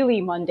of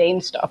really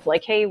mundane stuff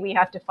like, hey, we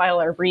have to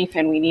file our brief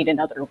and we need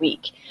another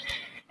week.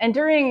 And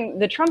during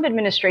the Trump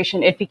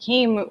administration, it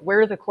became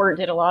where the court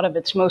did a lot of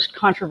its most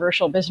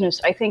controversial business,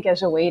 I think,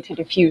 as a way to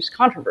diffuse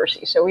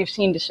controversy. So we've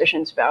seen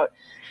decisions about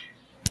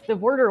the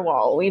border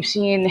wall. We've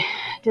seen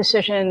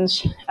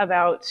decisions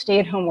about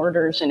stay-at-home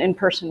orders and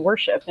in-person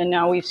worship. And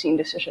now we've seen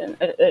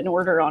an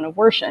order on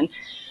abortion.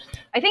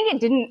 I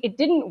think it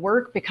didn't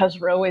work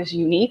because Roe is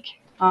unique.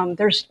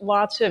 There's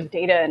lots of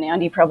data, and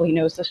Andy probably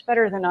knows this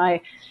better than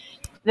I,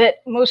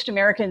 that most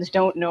Americans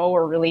don't know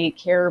or really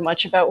care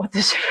much about what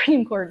the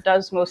Supreme Court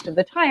does most of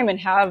the time and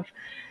have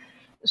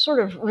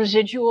sort of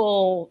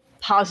residual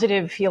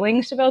positive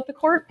feelings about the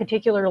court,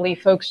 particularly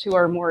folks who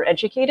are more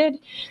educated.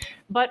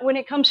 But when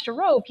it comes to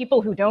Roe,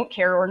 people who don't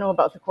care or know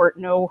about the court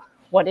know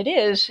what it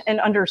is and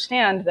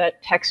understand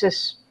that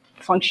Texas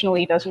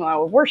functionally doesn't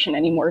allow abortion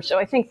anymore. So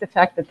I think the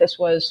fact that this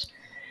was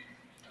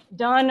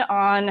done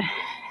on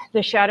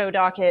the shadow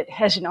docket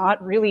has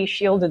not really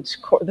shielded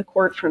the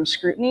court from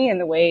scrutiny in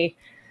the way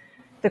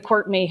the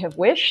court may have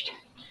wished.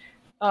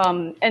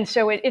 And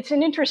so it's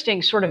an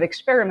interesting sort of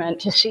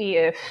experiment to see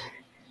if,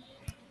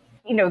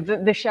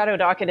 the shadow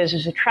docket is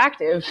as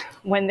attractive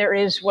when there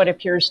is what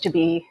appears to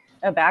be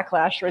a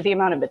backlash or the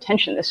amount of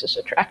attention this has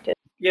attracted.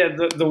 Yeah,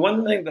 the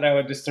one thing that I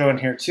would just throw in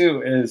here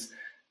too is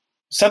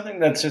something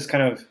that's just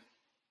kind of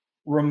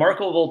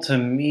remarkable to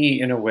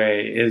me in a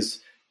way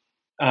is,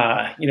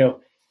 to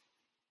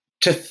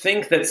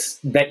think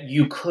that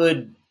you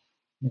could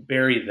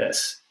bury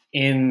this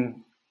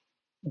in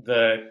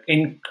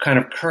kind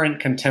of current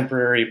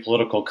contemporary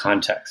political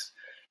context.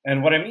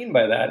 And what I mean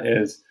by that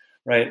is,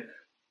 right,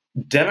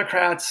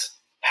 Democrats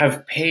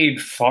have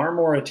paid far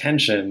more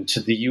attention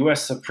to the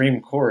US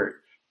Supreme Court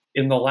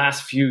in the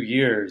last few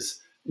years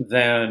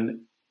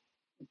than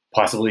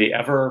possibly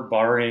ever,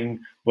 barring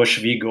Bush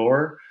v.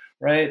 Gore,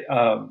 right?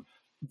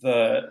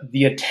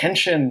 The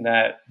attention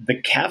that the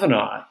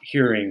Kavanaugh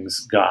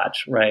hearings got,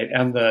 right,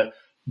 and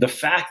the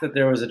fact that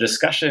there was a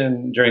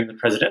discussion during the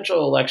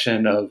presidential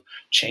election of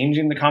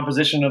changing the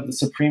composition of the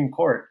Supreme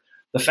Court,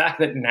 the fact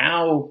that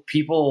now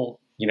people,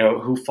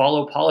 who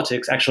follow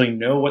politics actually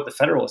know what the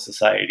Federalist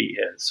Society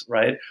is,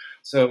 right?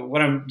 So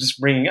what I'm just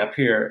bringing up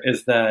here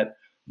is that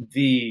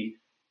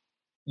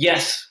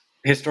yes,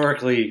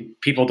 historically,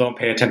 people don't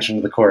pay attention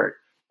to the court.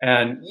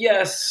 And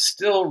yes,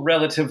 still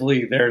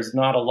relatively, there's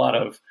not a lot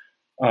of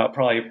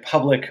probably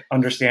public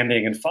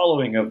understanding and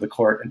following of the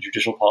court and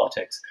judicial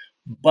politics.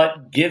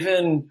 But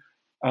given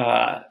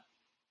where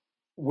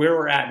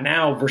we're at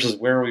now versus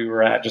where we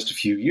were at just a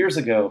few years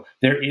ago,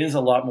 there is a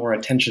lot more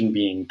attention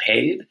being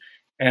paid.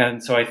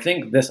 And so I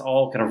think this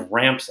all kind of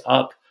ramps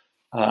up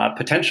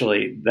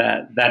potentially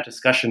that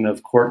discussion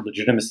of court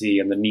legitimacy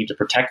and the need to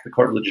protect the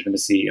court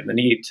legitimacy and the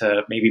need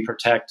to maybe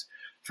protect,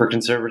 for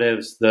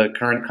conservatives, the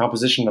current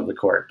composition of the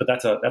court. But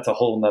that's a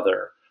whole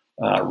nother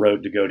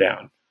road to go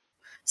down.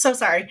 So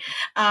sorry.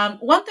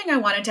 One thing I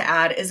wanted to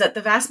add is that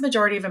the vast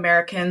majority of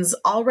Americans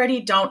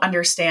already don't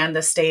understand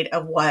the state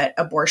of what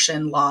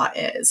abortion law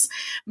is.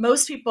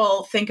 Most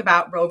people think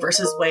about Roe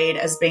versus Wade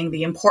as being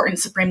the important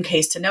Supreme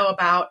case to know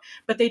about,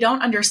 but they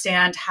don't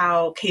understand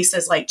how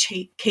cases like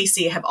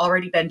Casey have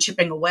already been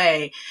chipping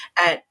away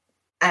at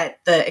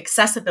the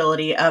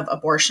accessibility of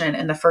abortion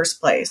in the first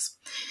place.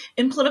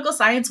 In political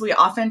science, we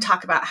often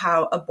talk about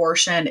how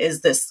abortion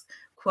is this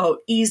quote,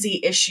 easy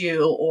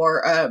issue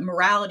or a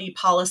morality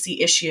policy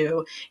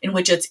issue in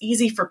which it's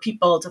easy for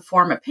people to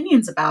form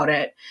opinions about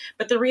it.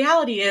 But the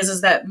reality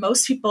is that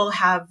most people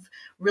have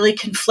really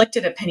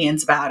conflicted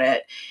opinions about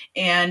it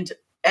and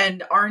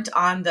aren't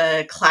on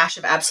the clash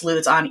of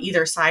absolutes on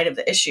either side of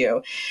the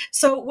issue.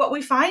 So what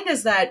we find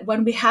is that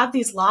when we have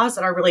these laws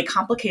that are really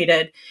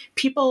complicated,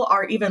 people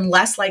are even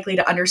less likely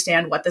to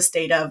understand what the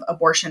state of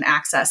abortion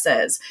access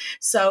is.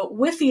 So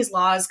with these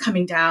laws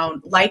coming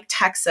down, like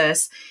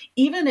Texas,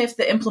 even if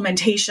the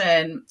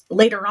implementation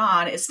later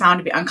on is found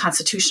to be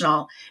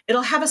unconstitutional,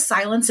 it'll have a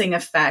silencing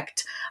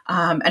effect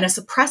and a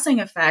suppressing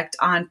effect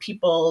on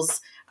people's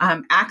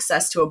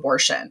access to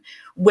abortion.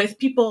 With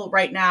people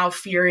right now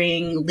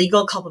fearing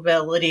legal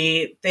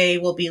culpability, they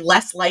will be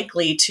less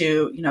likely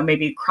to,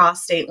 maybe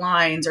cross state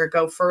lines or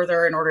go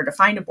further in order to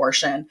find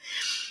abortion.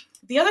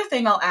 The other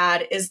thing I'll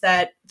add is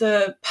that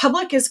the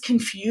public is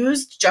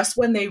confused just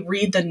when they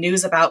read the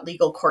news about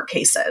legal court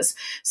cases.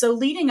 So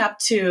leading up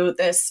to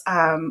this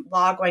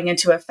law going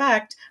into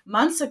effect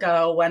months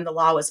ago when the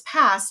law was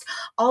passed,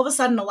 all of a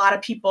sudden a lot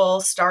of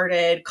people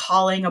started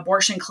calling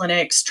abortion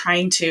clinics,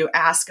 trying to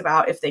ask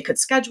about if they could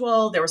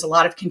schedule. There was a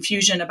lot of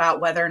confusion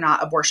about whether or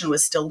not abortion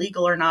was still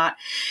legal or not.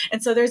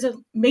 And so there's a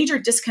major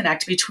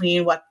disconnect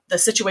between what the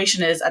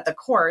situation is at the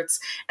courts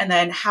and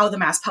then how the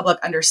mass public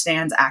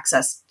understands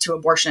access to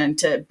abortion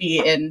to be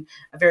in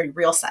a very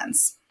real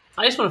sense.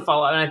 I just want to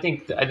follow, and I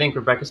think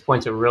Rebecca's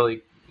points are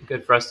really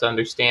good for us to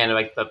understand,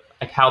 like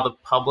how the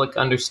public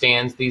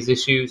understands these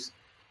issues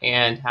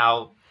and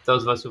how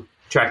those of us who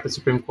track the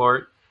Supreme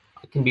Court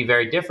can be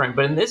very different.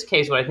 But in this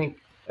case, what I think,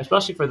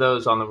 especially for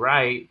those on the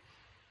right,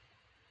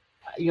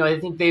 I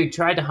think they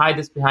tried to hide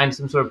this behind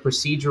some sort of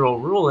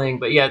procedural ruling,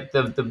 but yet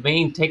the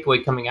main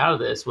takeaway coming out of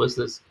this was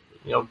this,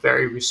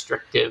 very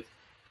restrictive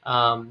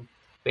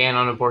ban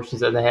on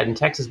abortions that they had in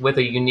Texas with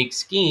a unique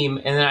scheme.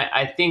 And then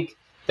I think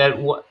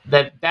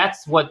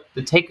that's what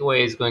the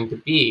takeaway is going to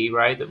be,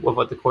 right? Of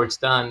what the court's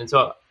done. And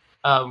so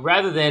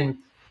rather than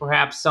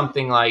perhaps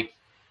something like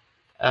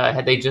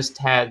had they just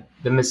had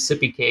the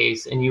Mississippi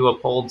case and you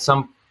uphold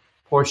some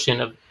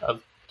portion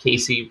of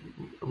Casey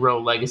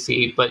Roe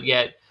legacy, but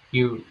yet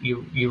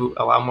you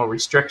allow more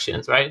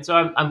restrictions, right? And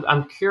so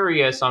I'm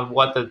curious on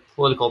what the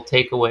political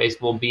takeaways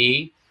will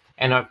be,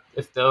 and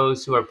if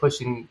those who are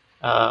pushing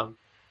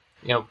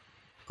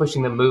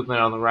pushing the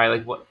movement on the right,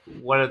 like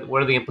what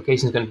are the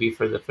implications going to be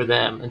for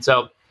them? And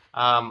so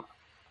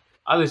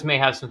others may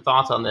have some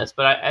thoughts on this,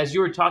 but as you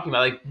were talking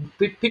about,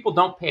 like people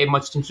don't pay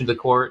much attention to the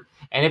court,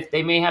 and if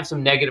they may have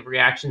some negative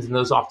reactions, and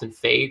those often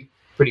fade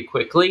pretty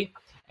quickly.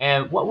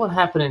 And what will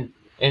happen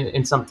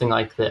in something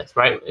like this,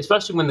 right?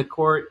 Especially when the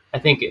court, I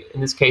think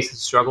in this case, has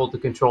struggled to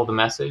control the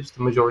message.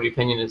 The majority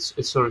opinion is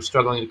sort of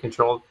struggling to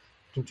control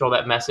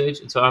that message.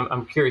 And so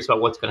I'm curious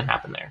about what's going to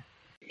happen there.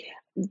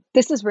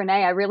 This is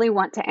Renee. I really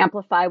want to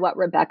amplify what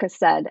Rebecca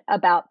said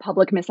about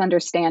public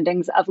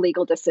misunderstandings of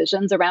legal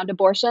decisions around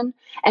abortion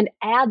and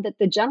add that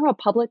the general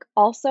public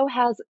also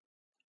has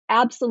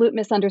absolute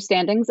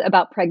misunderstandings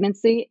about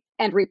pregnancy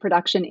and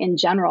reproduction in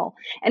general.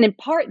 And in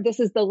part, this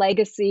is the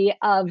legacy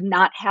of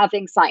not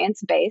having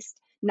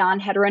science-based,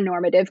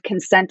 non-heteronormative,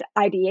 consent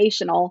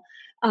ideational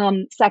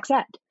sex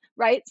ed.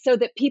 right? So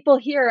that people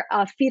hear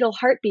a fetal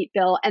heartbeat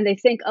bill and they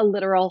think a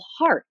literal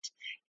heart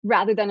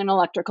rather than an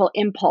electrical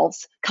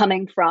impulse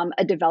coming from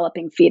a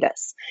developing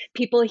fetus.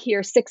 People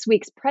hear 6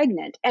 weeks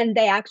pregnant and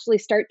they actually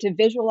start to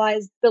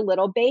visualize the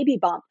little baby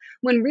bump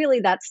when really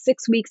that's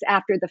 6 weeks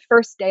after the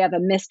first day of a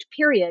missed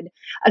period,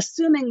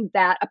 assuming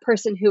that a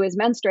person who is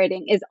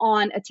menstruating is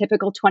on a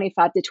typical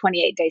 25 to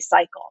 28 day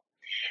cycle.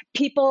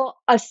 People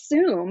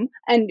assume,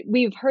 and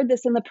we've heard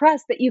this in the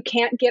press, that you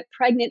can't get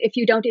pregnant if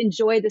you don't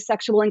enjoy the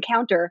sexual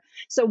encounter.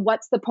 So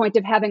what's the point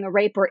of having a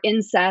rape or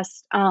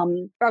incest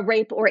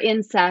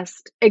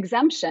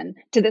exemption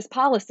to this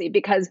policy?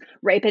 Because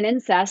rape and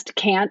incest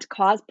can't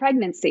cause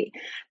pregnancy.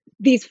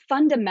 These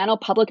fundamental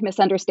public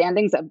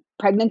misunderstandings of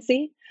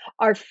pregnancy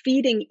are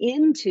feeding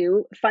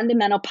into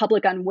fundamental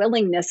public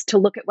unwillingness to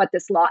look at what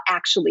this law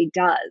actually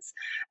does.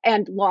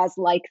 And laws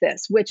like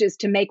this, which is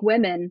to make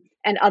women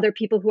and other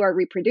people who are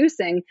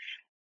reproducing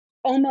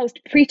almost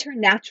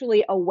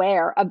preternaturally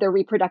aware of their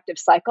reproductive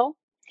cycle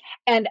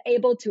and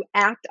able to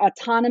act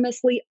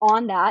autonomously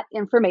on that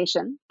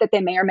information that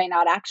they may or may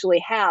not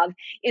actually have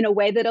in a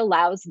way that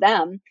allows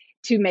them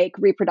to make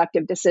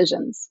reproductive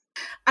decisions.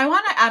 I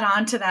want to add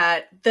on to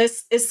that.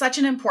 This is such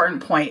an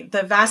important point.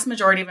 The vast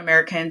majority of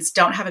Americans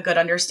don't have a good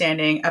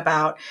understanding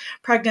about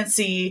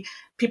pregnancy.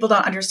 People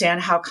don't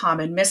understand how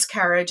common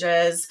miscarriage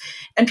is.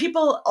 And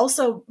people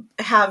also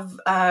have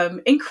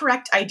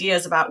incorrect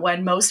ideas about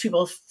when most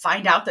people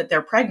find out that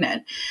they're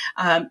pregnant.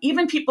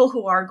 Even people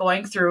who are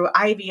going through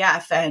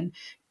IVF and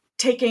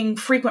taking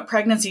frequent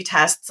pregnancy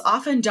tests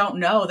often don't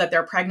know that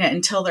they're pregnant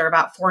until they're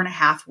about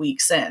 4.5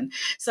 weeks in.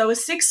 So a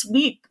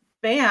 6-week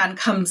ban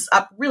comes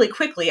up really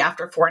quickly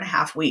after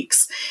 4.5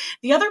 weeks.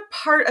 The other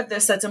part of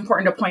this that's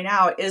important to point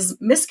out is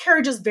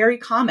miscarriage is very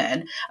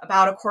common.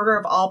 About a quarter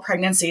of all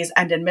pregnancies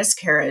end in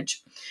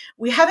miscarriage.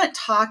 We haven't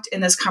talked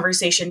in this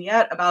conversation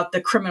yet about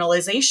the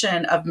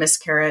criminalization of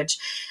miscarriage,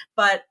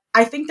 but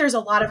I think there's a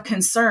lot of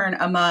concern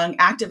among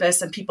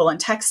activists and people in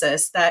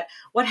Texas that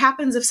what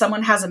happens if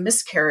someone has a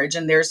miscarriage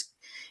and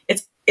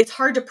it's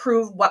hard to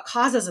prove what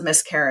causes a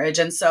miscarriage.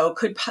 And so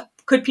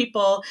could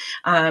people,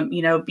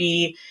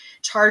 be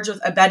charged with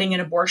abetting an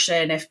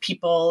abortion if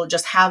people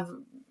just have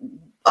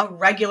a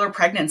regular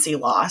pregnancy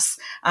loss?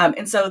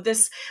 And so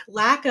this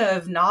lack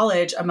of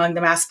knowledge among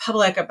the mass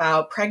public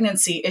about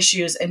pregnancy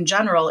issues in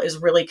general is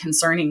really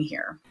concerning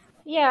here.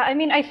 Yeah, I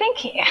mean, I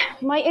think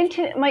my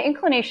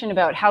inclination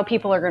about how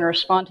people are going to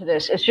respond to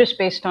this is just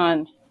based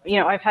on,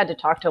 I've had to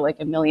talk to like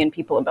 1 million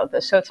people about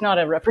this, so it's not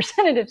a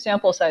representative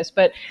sample size,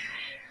 but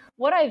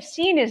what I've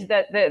seen is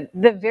that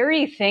the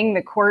very thing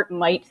the court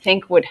might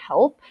think would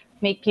help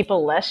make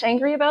people less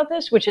angry about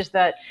this, which is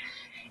that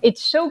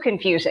it's so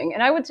confusing.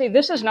 And I would say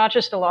this is not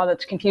just a law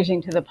that's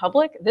confusing to the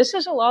public. This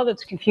is a law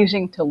that's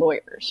confusing to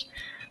lawyers.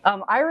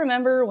 I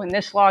remember when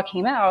this law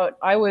came out,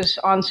 I was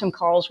on some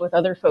calls with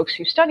other folks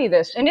who study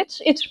this, and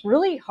it's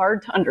really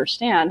hard to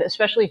understand,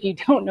 especially if you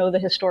don't know the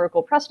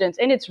historical precedents.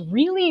 And it's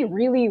really,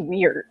 really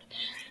weird.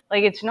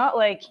 Like, it's not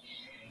like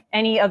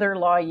any other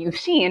law you've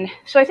seen.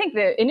 So I think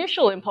the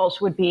initial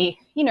impulse would be,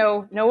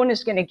 no one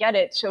is going to get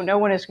it, so no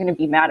one is going to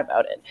be mad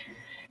about it.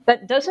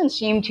 That doesn't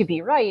seem to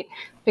be right,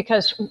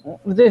 because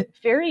the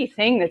very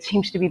thing that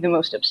seems to be the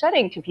most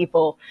upsetting to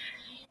people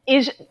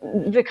is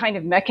the kind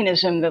of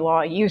mechanism the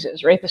law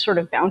uses, right? The sort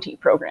of bounty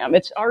program.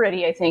 It's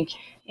already, I think,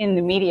 in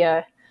the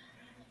media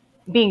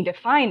being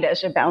defined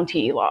as a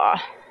bounty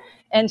law.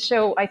 And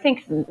so I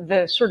think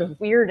the sort of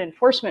weird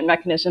enforcement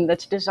mechanism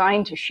that's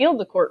designed to shield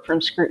the court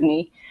from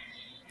scrutiny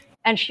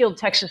and shield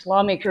Texas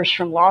lawmakers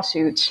from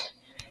lawsuits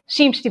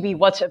seems to be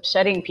what's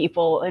upsetting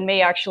people and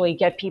may actually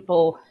get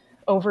people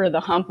over the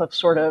hump of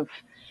sort of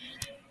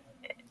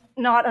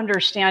not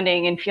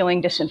understanding and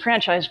feeling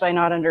disenfranchised by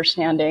not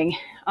understanding.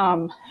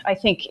 I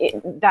think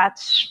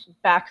that's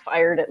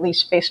backfired, at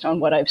least based on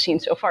what I've seen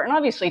so far. And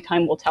obviously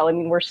time will tell. I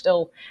mean, we're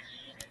still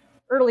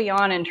early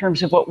on in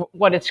terms of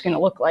what it's going to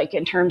look like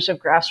in terms of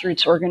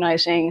grassroots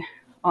organizing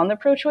on the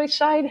pro-choice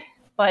side.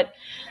 But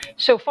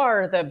so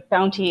far, the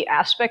bounty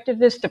aspect of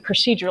this, the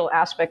procedural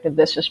aspect of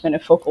this, has been a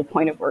focal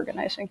point of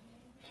organizing.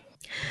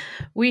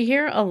 We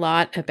hear a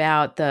lot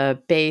about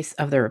the base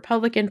of the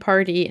Republican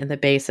Party and the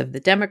base of the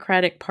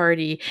Democratic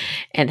Party,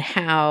 and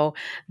how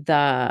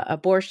the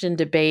abortion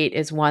debate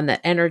is one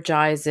that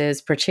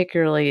energizes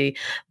particularly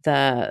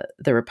the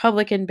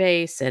Republican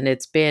base, and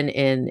it's been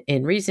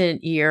in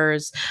recent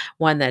years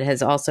one that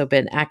has also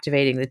been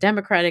activating the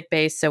Democratic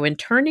base. So in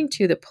turning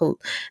to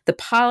the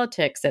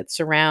politics that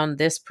surround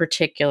this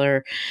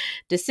particular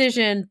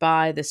decision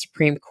by the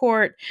Supreme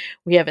Court,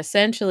 we have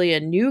essentially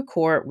a new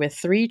court with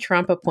 3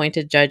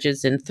 Trump-appointed judges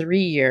in 3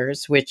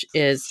 years, which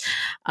is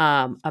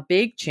a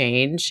big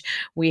change.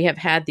 We have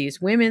had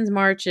these women's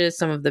marches,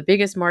 some of the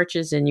biggest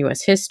marches in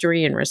U.S.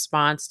 history, in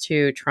response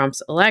to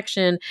Trump's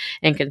election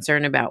and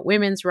concern about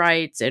women's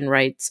rights and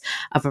rights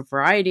of a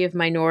variety of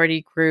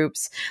minority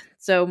groups.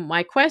 So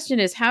my question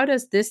is, how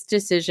does this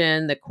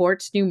decision, the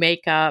court's new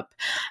makeup,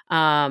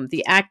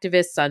 the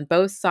activists on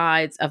both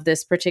sides of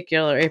this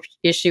particular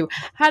issue,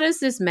 how does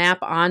this map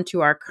onto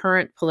our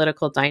current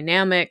political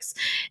dynamics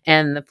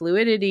and the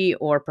fluidity,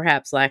 or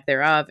perhaps lack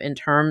thereof, in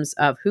terms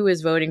of who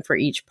is voting for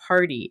each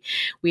party?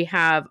 We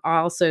have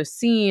also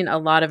seen a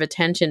lot of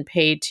attention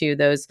paid to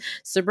those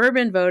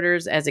suburban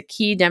voters as a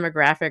key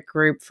demographic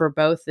group for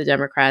both the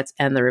Democrats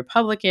and the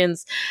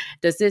Republicans.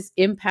 Does this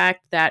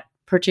impact that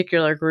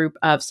particular group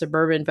of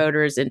suburban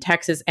voters in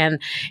Texas and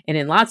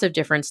in lots of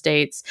different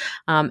states?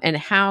 And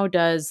how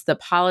does the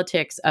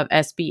politics of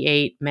SB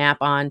 8 map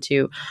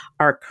onto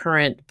our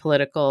current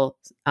political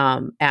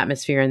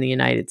atmosphere in the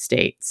United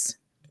States?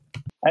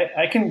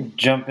 I can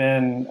jump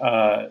in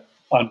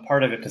on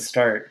part of it to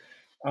start.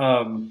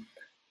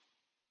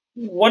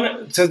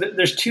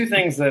 There's two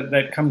things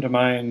that come to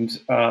mind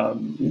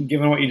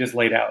given what you just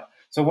laid out.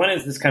 So one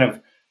is this kind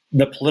of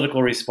the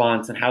political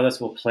response and how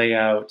this will play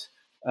out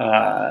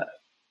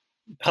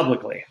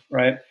publicly,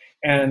 right?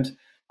 And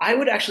I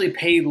would actually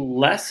pay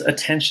less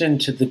attention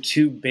to the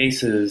two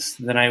bases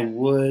than I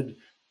would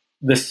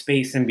the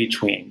space in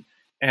between.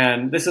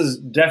 And this is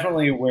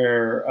definitely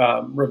where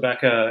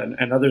Rebecca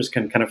and others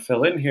can kind of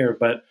fill in here.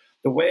 But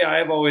the way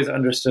I've always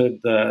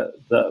understood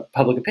the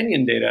public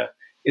opinion data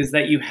is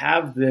that you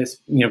have this,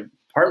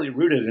 partly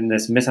rooted in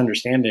this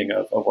misunderstanding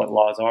of what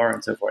laws are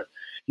and so forth.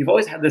 You've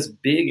always had this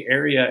big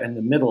area in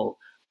the middle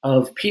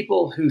of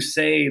people who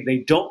say they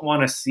don't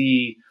want to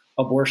see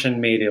abortion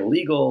made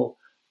illegal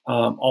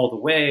all the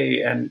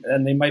way, and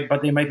they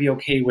might be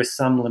okay with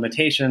some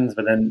limitations,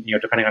 but then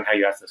depending on how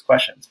you ask those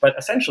questions. But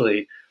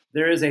essentially,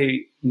 there is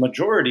a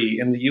majority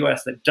in the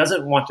U.S. that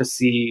doesn't want to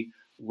see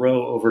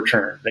Roe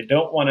overturned. They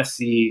don't want to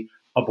see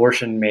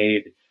abortion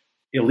made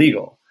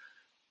illegal.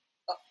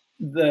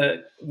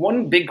 The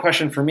one big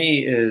question for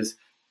me is,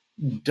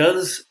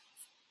 does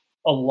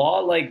a law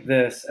like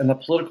this and the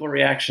political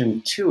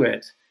reaction to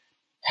it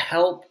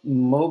help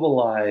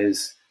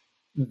mobilize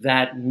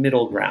that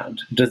middle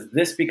ground? Does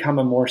this become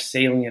a more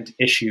salient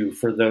issue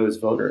for those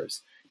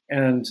voters?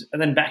 And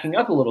then backing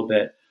up a little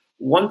bit,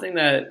 one thing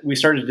that we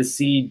started to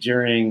see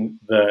during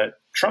the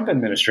Trump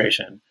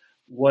administration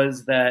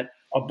was that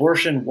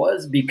abortion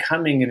was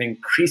becoming an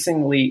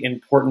increasingly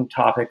important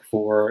topic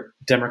for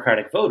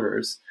Democratic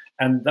voters,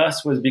 and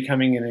thus was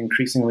becoming an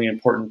increasingly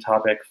important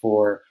topic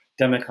for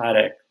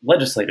Democratic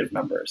legislative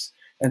members.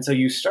 And so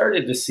you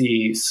started to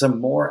see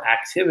some more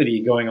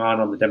activity going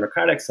on the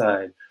Democratic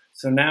side.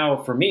 So now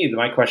for me,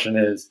 my question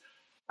is,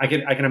 I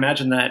can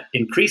imagine that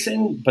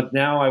increasing, but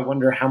now I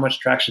wonder how much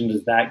traction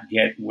does that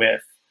get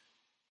with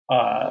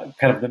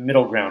kind of the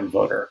middle ground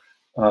voter.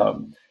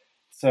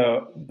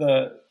 So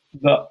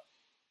the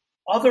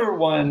other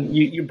one,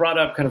 you brought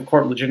up kind of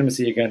court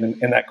legitimacy again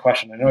in that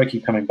question. I know I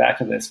keep coming back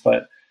to this,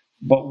 but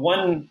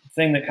one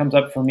thing that comes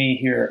up for me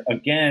here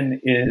again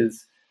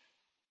is,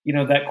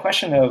 that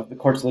question of the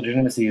court's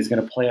legitimacy is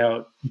going to play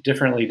out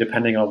differently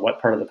depending on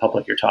what part of the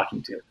public you're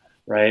talking to,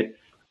 right?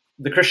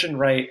 The Christian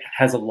right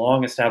has a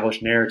long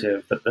established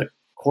narrative that the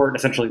court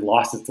essentially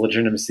lost its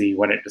legitimacy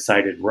when it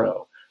decided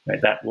Roe.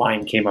 Right? That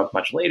line came up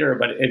much later,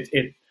 but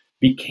it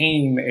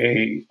became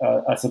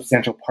a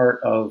substantial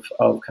part of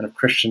kind of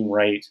Christian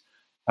right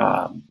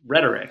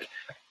rhetoric.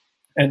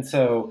 And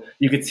so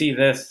you could see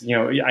this,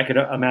 I could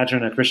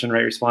imagine a Christian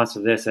right response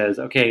to this as,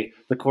 okay,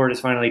 the court is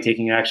finally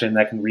taking action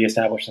that can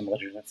reestablish some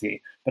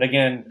legitimacy. But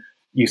again,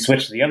 you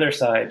switch to the other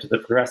side, to the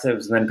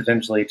progressives, and then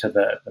potentially to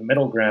the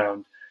middle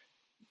ground.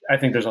 I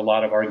think there's a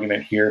lot of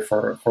argument here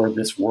for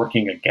this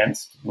working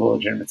against the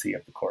legitimacy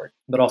of the court.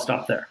 But I'll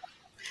stop there.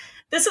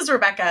 This is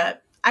Rebecca.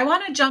 I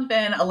want to jump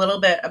in a little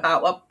bit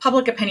about what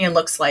public opinion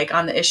looks like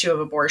on the issue of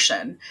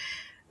abortion.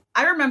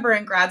 I remember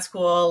in grad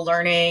school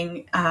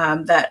learning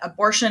that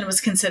abortion was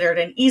considered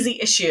an easy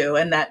issue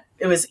and that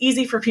it was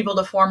easy for people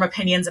to form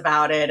opinions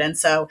about it. And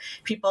so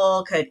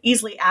people could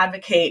easily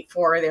advocate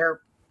for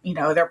their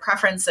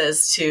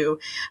preferences to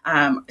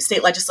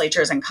state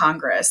legislatures and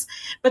Congress.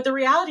 But the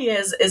reality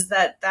is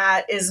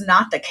that is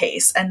not the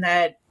case, and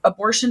that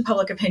abortion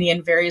public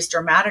opinion varies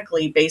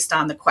dramatically based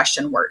on the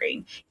question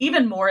wording,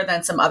 even more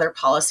than some other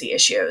policy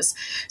issues.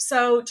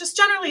 So just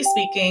generally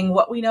speaking,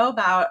 what we know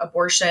about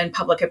abortion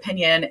public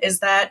opinion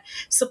is that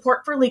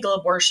support for legal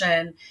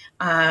abortion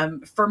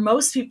for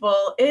most people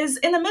is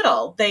in the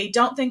middle. They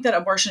don't think that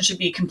abortion should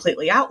be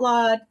completely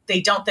outlawed.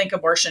 They don't think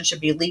abortion should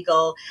be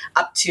legal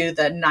up to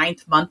the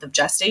 9th month of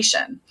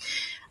gestation.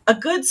 A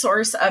good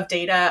source of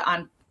data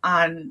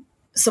on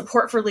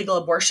support for legal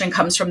abortion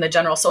comes from the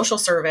General Social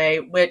Survey,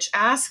 which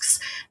asks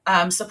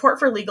support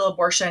for legal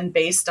abortion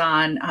based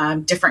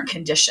on different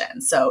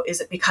conditions. So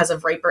is it because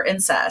of rape or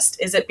incest?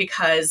 Is it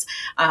because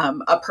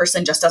a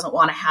person just doesn't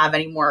want to have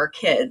any more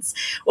kids?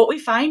 What we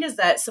find is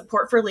that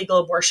support for legal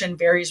abortion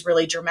varies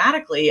really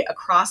dramatically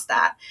across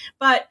that.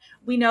 But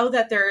we know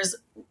that there's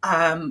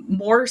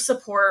more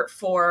support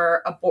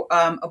for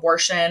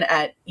abortion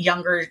at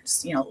younger,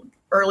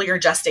 earlier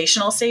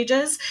gestational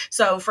stages.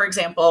 So, for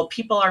example,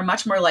 people are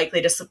much more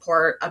likely to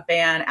support a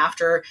ban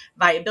after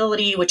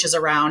viability, which is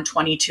around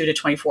 22 to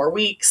 24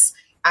 weeks.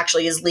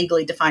 actually is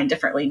legally defined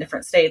differently in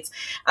different states.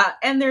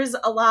 And there's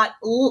a lot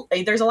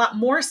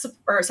less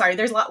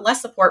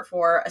support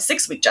for a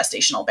 6-week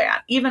gestational ban,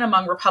 even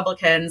among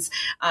Republicans.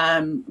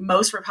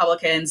 Most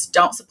Republicans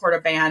don't support a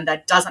ban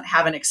that doesn't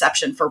have an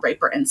exception for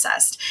rape or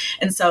incest.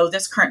 And so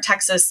this current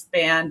Texas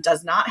ban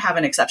does not have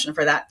an exception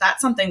for that.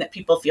 That's something that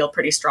people feel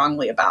pretty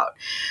strongly about.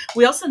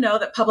 We also know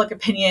that public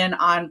opinion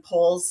on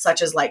polls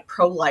such as like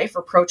pro-life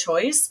or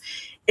pro-choice,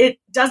 it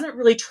doesn't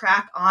really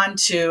track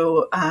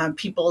onto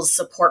people's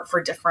support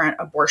for different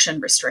abortion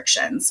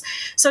restrictions.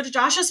 So to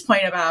Josh's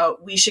point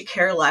about we should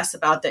care less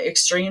about the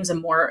extremes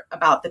and more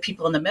about the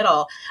people in the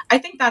middle, I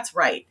think that's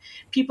right.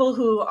 People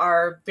who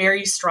are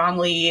very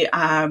strongly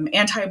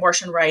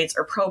anti-abortion rights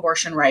or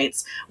pro-abortion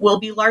rights will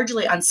be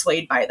largely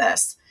unswayed by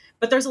this.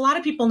 But there's a lot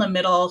of people in the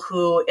middle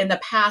who in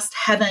the past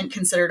haven't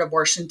considered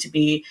abortion to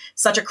be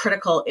such a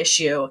critical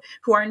issue,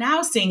 who are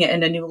now seeing it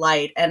in a new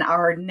light and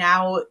are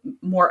now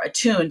more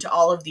attuned to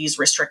all of these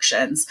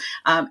restrictions.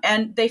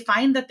 And they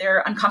find that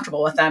they're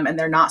uncomfortable with them and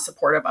they're not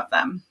supportive of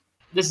them.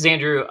 This is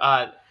Andrew.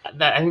 I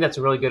think that's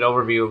a really good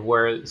overview of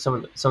where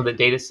some of the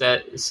data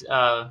set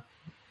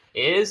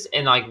is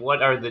and like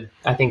what are the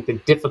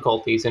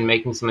difficulties in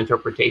making some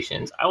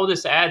interpretations. I will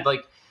just add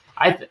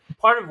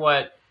part of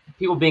what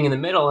people being in the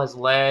middle has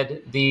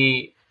led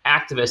the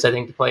activists, I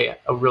think, to play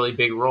a really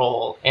big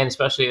role, and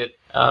especially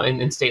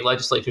in state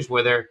legislatures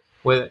where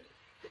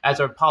as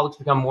our politics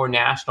become more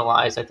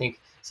nationalized, I think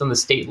some of the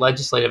state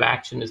legislative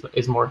action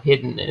is more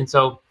hidden, and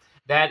so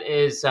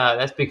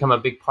that's become a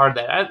big part of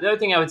that. The other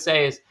thing I would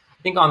say is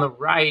I think on the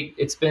right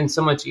it's been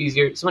so much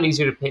easier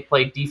to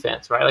play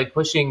defense, right? Like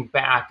pushing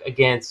back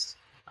against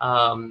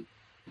the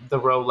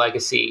Roe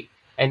legacy,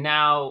 and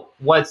now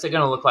what's it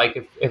going to look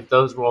like if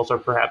those roles are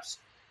perhaps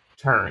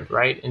turned,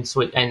 right, and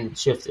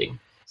shifting.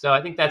 So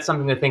I think that's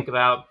something to think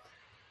about.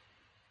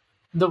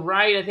 The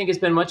right, I think, has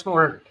been much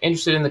more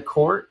interested in the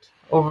court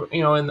over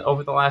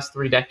the last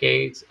 3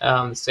 decades.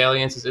 The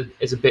salience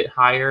is a bit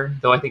higher,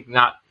 though I think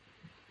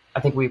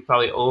we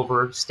probably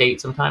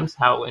overstate sometimes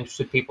how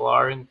interested people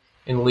are in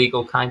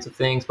legal kinds of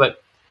things.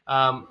 But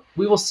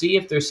we will see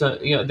if there's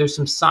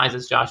some signs,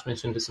 as Josh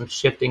mentioned, to some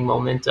shifting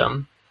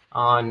momentum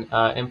on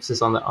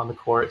emphasis on the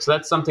court. So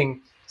that's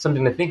something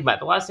to think about.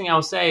 The last thing I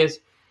will say is,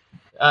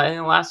 in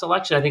the last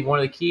election, I think one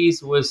of the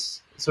keys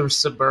was sort of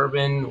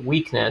suburban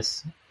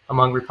weakness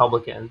among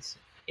Republicans.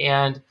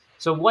 And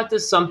so what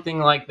does something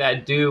like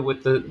that do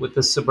with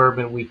the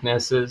suburban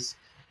weaknesses,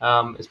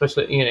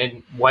 especially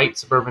in white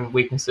suburban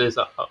weaknesses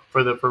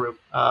for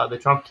the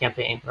Trump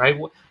campaign, right?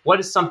 What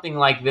does something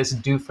like this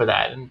do for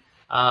that? And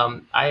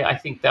I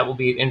think that will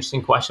be an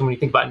interesting question when you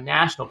think about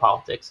national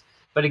politics.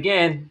 But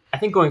again, I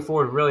think going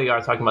forward, really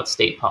are talking about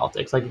state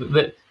politics. Like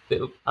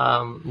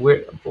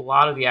where a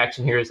lot of the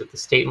action here is at the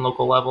state and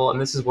local level,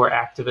 and this is where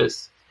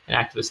activists and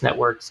activist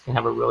networks can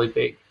have a really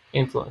big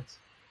influence.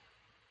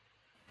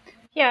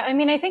 Yeah, I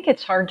mean, I think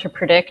it's hard to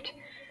predict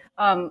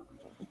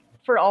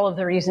for all of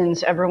the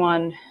reasons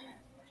everyone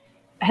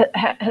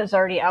has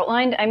already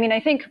outlined. I mean,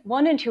 I think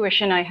one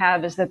intuition I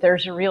have is that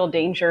there's a real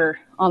danger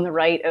on the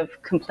right of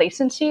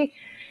complacency.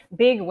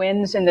 Big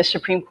wins in the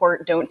Supreme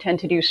Court don't tend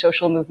to do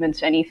social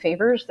movements any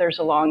favors. There's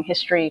a long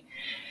history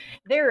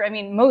there. I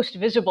mean, most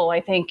visible,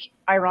 I think,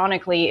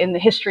 ironically, in the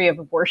history of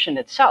abortion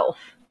itself,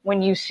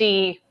 when you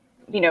see,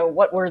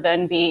 what were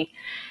then be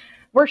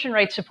abortion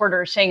rights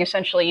supporters saying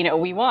essentially,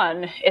 we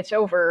won, it's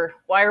over.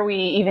 Why are we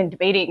even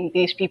debating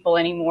these people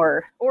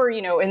anymore? Or,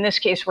 in this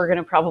case, we're going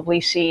to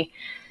probably see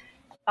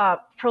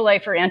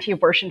pro-life or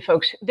anti-abortion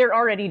folks, they're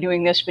already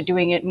doing this, but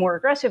doing it more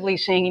aggressively,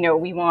 saying,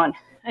 we want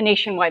a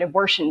nationwide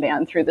abortion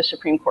ban through the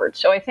Supreme Court.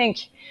 So I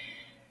think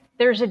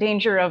there's a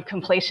danger of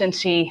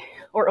complacency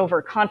or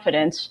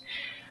overconfidence.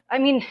 I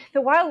mean,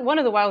 one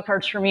of the wild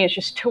cards for me is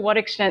just to what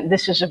extent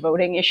this is a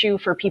voting issue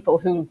for people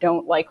who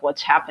don't like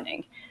what's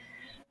happening.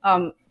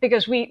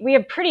 Because we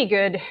have pretty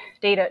good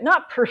data,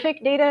 not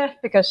perfect data,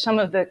 because some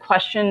of the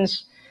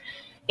questions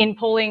in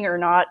polling are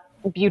not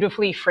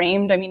beautifully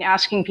framed. I mean,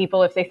 asking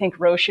people if they think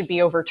Roe should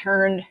be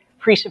overturned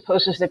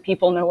presupposes that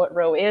people know what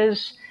Roe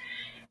is.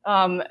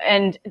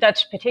 And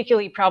that's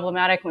particularly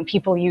problematic when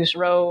people use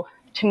Roe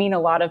to mean a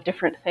lot of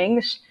different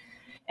things.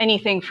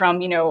 Anything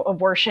from,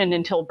 abortion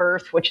until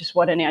birth, which is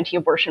what an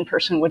anti-abortion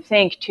person would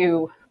think,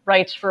 to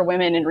rights for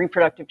women and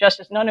reproductive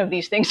justice. None of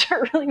these things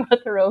are really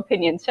what the Roe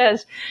opinion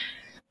says.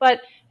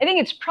 But I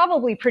think it's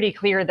probably pretty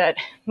clear that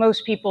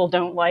most people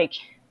don't like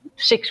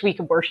 6-week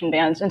abortion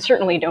bans and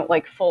certainly don't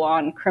like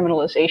full-on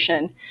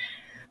criminalization,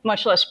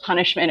 much less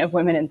punishment of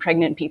women and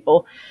pregnant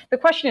people. The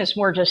question is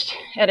more just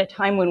at a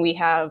time when we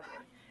have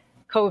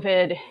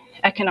COVID,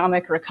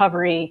 economic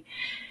recovery,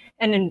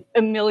 and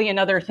a million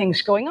other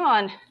things going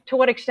on, to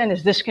what extent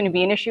is this going to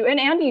be an issue? And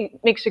Andy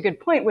makes a good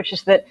point, which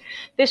is that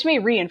this may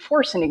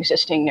reinforce an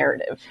existing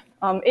narrative.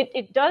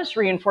 It does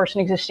reinforce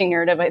an existing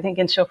narrative, I think,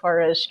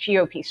 insofar as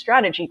GOP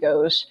strategy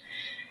goes,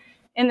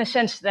 in the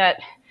sense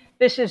that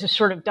this is a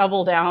sort of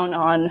double down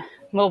on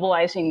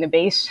mobilizing the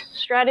base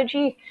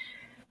strategy.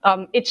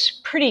 It's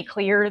pretty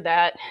clear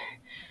that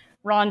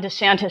Ron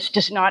DeSantis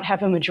does not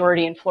have a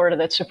majority in Florida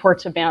that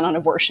supports a ban on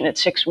abortion at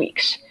 6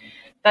 weeks.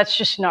 That's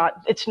just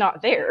it's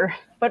not there.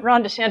 But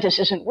Ron DeSantis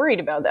isn't worried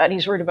about that.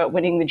 He's worried about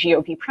winning the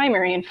GOP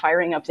primary and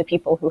firing up the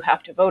people who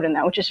have to vote in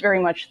that, which is very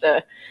much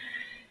the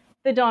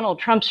Donald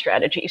Trump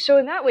strategy. So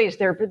in that way,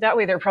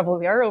 there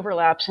probably are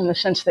overlaps in the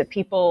sense that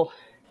people,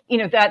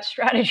 that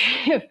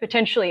strategy of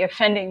potentially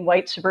offending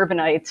white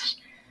suburbanites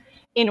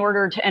in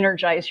order to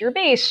energize your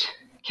base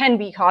can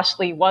be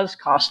costly, was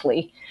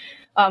costly.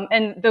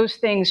 And those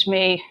things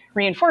may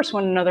reinforce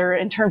one another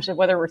in terms of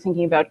whether we're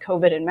thinking about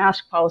COVID and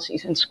mask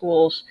policies in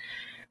schools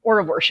or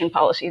abortion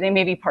policy. They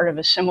may be part of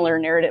a similar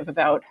narrative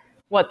about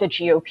what the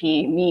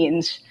GOP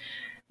means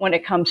when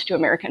it comes to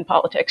American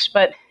politics.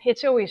 But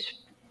it's always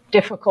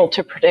difficult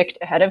to predict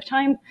ahead of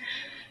time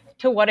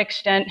to what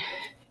extent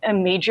a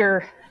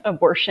major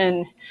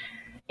abortion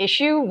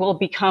issue will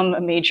become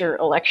a major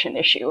election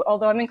issue.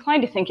 Although I'm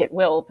inclined to think it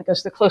will,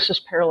 because the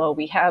closest parallel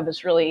we have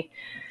is really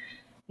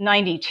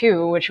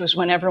 92, which was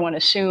when everyone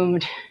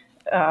assumed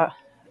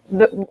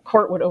the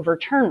court would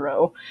overturn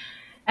Roe.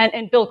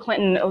 And Bill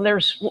Clinton,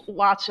 there's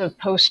lots of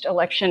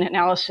post-election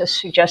analysis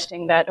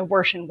suggesting that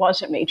abortion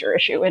was a major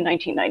issue in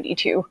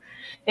 1992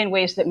 in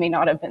ways that may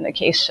not have been the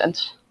case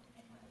since.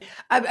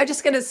 I'm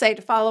just going to say,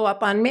 to follow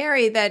up on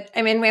Mary, that,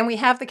 when we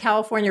have the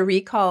California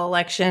recall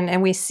election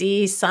and we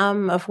see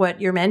some of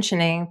what you're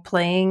mentioning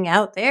playing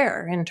out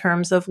there in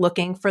terms of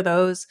looking for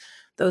those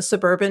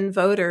suburban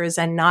voters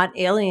and not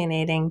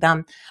alienating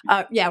them.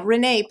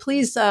 Renee,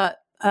 please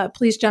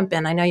jump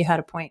in. I know you had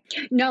a point.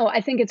 No,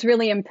 I think it's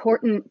really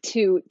important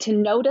to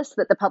notice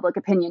that the public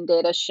opinion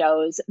data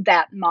shows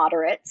that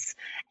moderates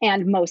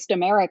and most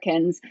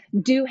Americans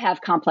do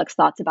have complex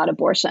thoughts about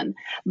abortion.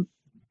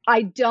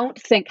 I don't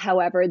think,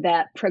 however,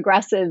 that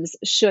progressives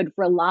should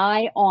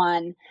rely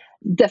on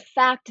the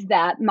fact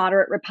that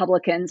moderate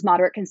Republicans,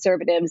 moderate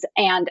conservatives,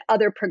 and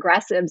other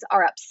progressives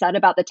are upset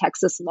about the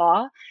Texas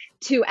law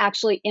to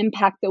actually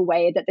impact the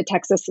way that the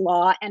Texas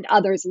law and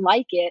others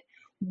like it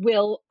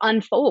will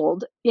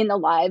unfold in the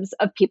lives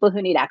of people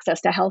who need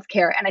access to health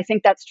care. And I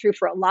think that's true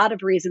for a lot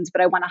of reasons,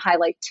 but I want to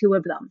highlight two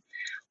of them.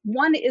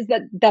 One is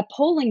that the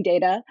polling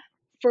data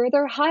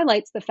further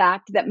highlights the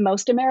fact that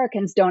most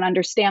Americans don't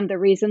understand the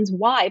reasons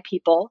why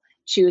people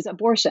choose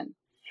abortion,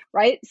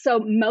 right? So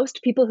most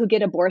people who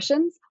get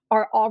abortions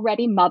are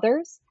already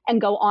mothers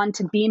and go on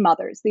to be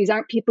mothers. These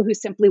aren't people who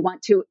simply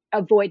want to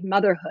avoid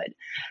motherhood.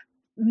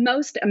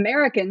 Most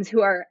Americans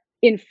who are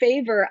in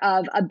favor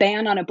of a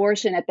ban on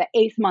abortion at the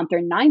 8th month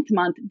or 9th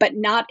month, but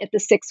not at the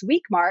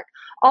 6-week mark,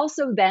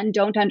 also then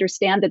don't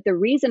understand that the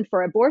reason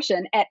for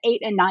abortion at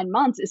 8 and 9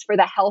 months is for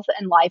the health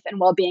and life and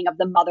well-being of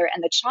the mother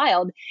and the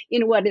child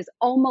in what is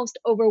almost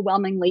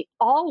overwhelmingly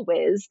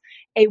always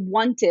a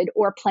wanted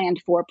or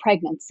planned for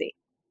pregnancy.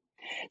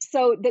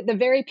 So the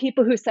very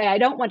people who say, I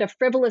don't want a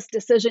frivolous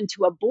decision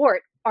to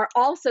abort, are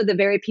also the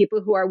very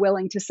people who are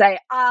willing to say,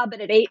 but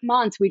at 8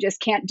 months, we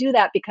just can't do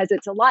that because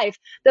it's a life.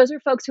 Those are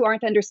folks who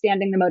aren't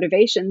understanding the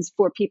motivations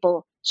for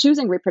people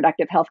choosing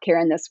reproductive health care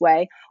in this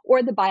way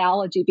or the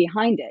biology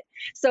behind it.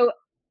 So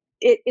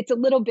it's a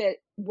little bit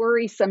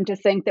worrisome to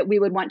think that we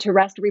would want to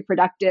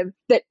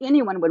that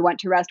anyone would want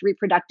to rest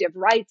reproductive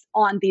rights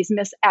on these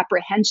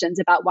misapprehensions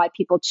about why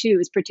people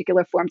choose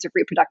particular forms of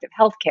reproductive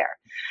health care.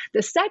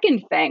 The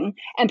second thing,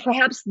 and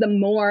perhaps the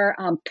more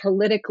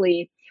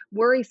politically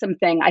worrisome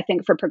thing, I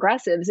think, for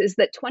progressives is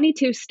that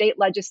 22 state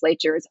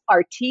legislatures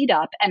are teed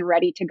up and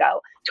ready to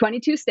go.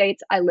 22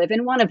 states, I live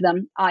in one of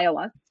them,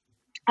 Iowa,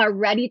 are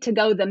ready to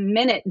go the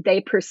minute they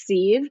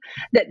perceive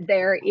that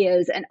there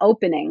is an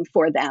opening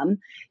for them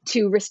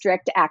to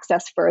restrict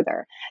access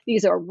further.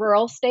 These are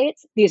rural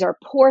states. These are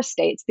poor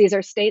states. These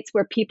are states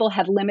where people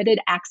have limited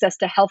access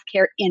to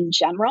healthcare in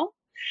general,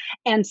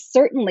 and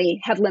certainly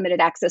have limited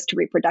access to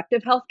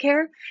reproductive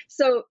healthcare.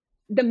 So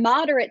the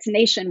moderates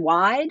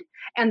nationwide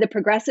and the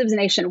progressives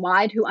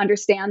nationwide who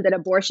understand that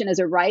abortion is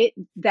a right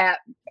that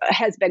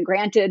has been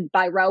granted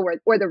by Roe,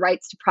 or the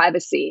rights to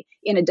privacy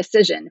in a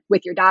decision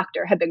with your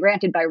doctor have been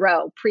granted by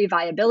Roe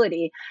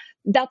pre-viability,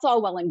 that's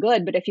all well and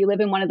good. But if you live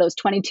in one of those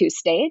 22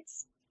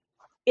 states,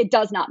 it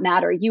does not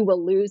matter. You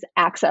will lose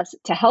access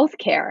to health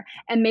care.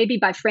 And maybe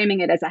by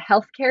framing it as a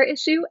health care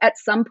issue at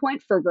some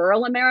point for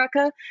rural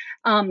America,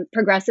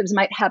 progressives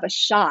might have a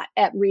shot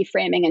at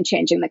reframing and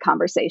changing the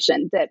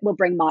conversation that will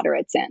bring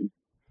moderates in.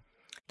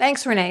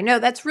 Thanks, Renee. No,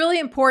 that's really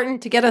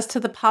important to get us to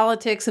the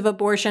politics of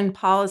abortion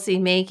policy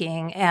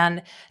making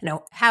and,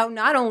 how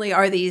not only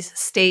are these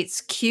states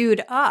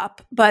queued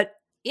up, but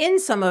in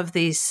some of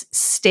these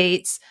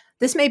states,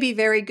 this may be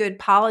very good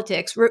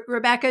politics.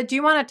 Rebecca, do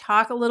you want to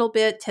talk a little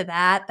bit to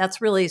that? That's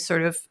really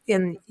sort of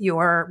in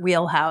your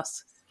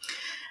wheelhouse.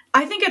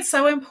 I think it's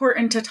so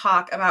important to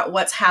talk about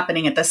what's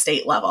happening at the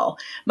state level.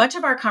 Much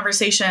of our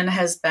conversation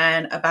has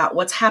been about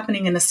what's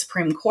happening in the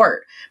Supreme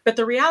Court, but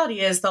the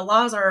reality is the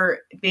laws are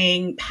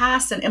being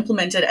passed and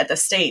implemented at the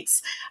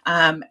states.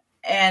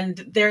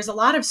 And there's a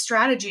lot of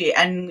strategy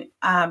and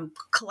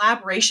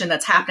collaboration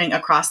that's happening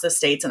across the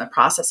states in the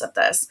process of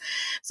this.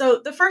 So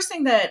the first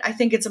thing that I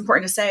think it's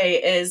important to say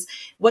is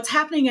what's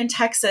happening in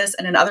Texas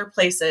and in other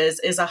places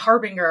is a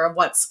harbinger of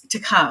what's to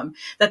come,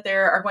 that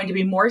there are going to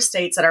be more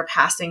states that are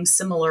passing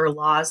similar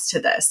laws to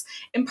this,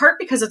 in part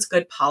because it's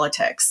good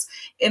politics.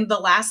 In the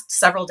last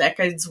several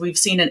decades, we've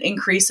seen an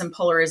increase in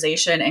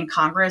polarization in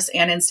Congress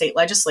and in state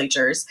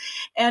legislatures.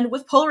 And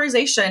with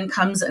polarization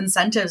comes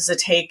incentives to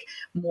take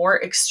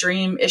more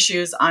extreme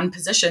issues on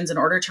positions in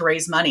order to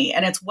raise money.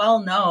 And it's well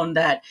known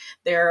that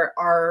there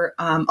are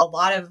a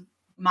lot of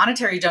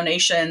monetary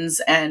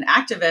donations and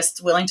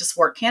activists willing to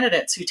support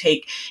candidates who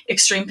take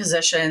extreme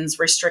positions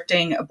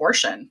restricting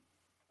abortion.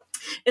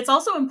 It's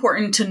also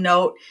important to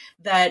note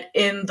that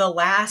in the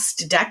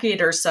last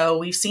decade or so,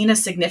 we've seen a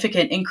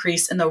significant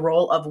increase in the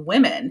role of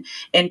women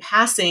in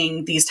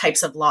passing these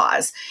types of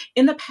laws.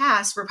 In the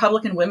past,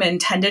 Republican women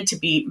tended to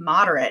be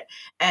moderate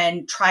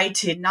and tried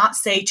to not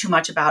say too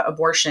much about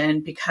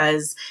abortion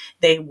because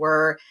they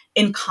were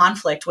in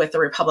conflict with the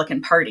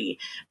Republican Party.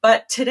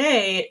 But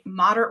today,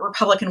 moderate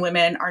Republican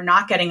women are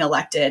not getting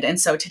elected.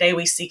 And so today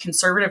we see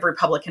conservative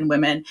Republican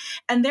women,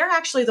 and they're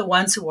actually the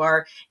ones who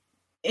are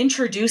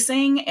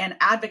introducing and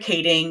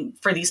advocating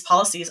for these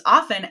policies,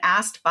 often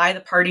asked by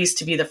the parties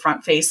to be the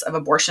front face of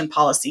abortion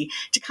policy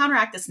to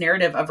counteract this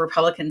narrative of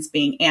Republicans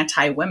being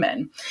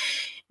anti-women.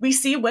 We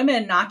see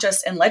women not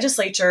just in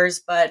legislatures,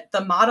 but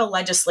the model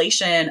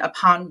legislation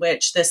upon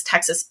which this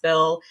Texas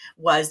bill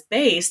was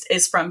based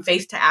is from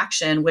Faith to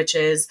Action, which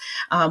is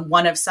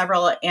one of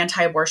several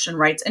anti-abortion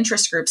rights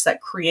interest groups that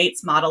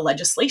creates model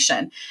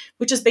legislation,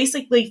 which is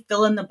basically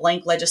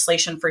fill-in-the-blank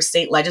legislation for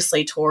state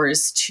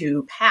legislators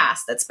to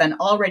pass that's been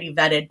already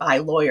vetted by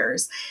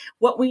lawyers.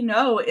 What we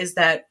know is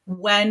that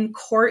when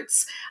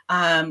courts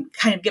kind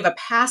of give a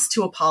pass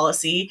to a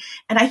policy,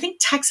 and I think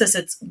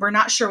Texas, we're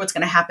not sure what's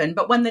going to happen,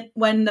 but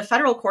when the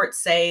federal courts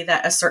say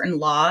that a certain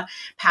law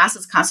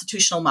passes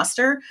constitutional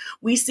muster,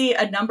 we see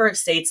a number of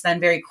states then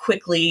very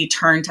quickly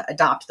turn to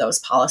adopt those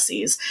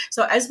policies.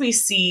 So as we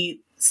see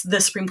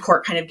the Supreme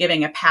Court kind of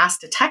giving a pass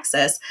to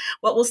Texas,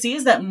 what we'll see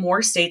is that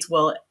more states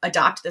will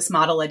adopt this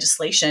model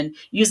legislation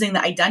using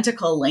the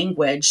identical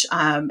language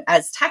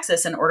as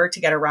Texas in order to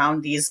get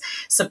around these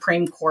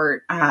Supreme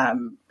Court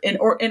in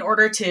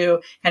order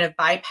to kind of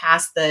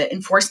bypass the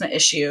enforcement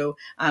issue,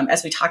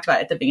 as we talked about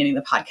at the beginning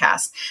of the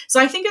podcast. So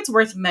I think it's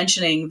worth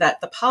mentioning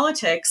that the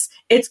politics,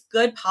 it's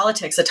good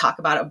politics to talk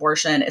about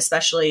abortion,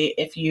 especially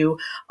if you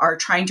are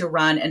trying to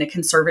run in a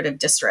conservative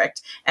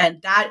district. And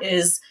that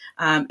is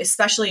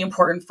especially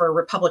important for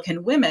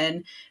Republican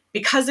women,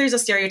 because there's a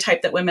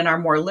stereotype that women are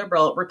more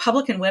liberal.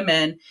 Republican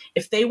women,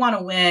 if they want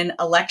to win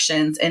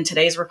elections in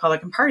today's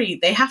Republican Party,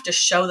 they have to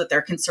show that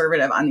they're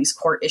conservative on these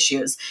court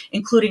issues,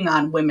 including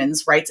on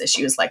women's rights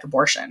issues like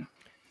abortion.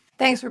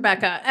 Thanks,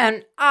 Rebecca.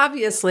 And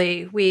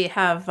obviously, we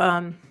have,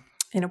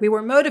 we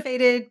were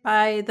motivated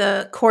by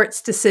the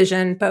court's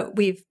decision, but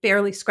we've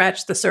barely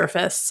scratched the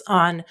surface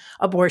on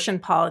abortion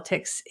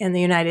politics in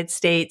the United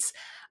States,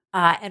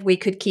 and we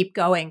could keep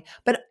going.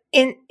 But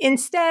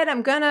instead,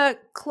 I'm going to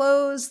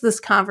close this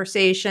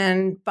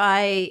conversation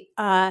by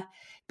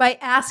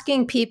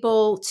asking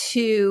people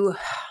to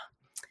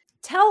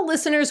tell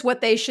listeners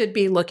what they should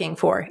be looking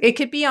for. It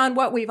could be on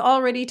what we've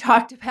already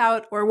talked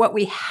about or what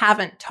we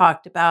haven't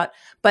talked about,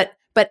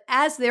 but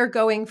as they're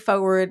going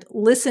forward,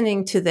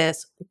 listening to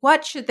this,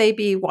 what should they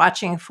be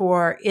watching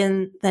for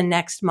in the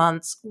next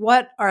months?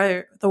 What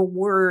are the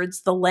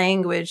words, the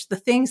language, the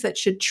things that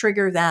should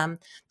trigger them,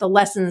 the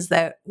lessons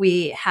that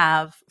we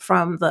have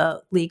from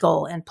the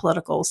legal and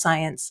political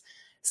science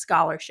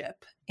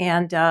scholarship?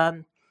 And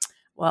I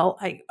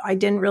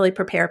didn't really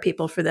prepare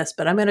people for this,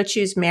 but I'm going to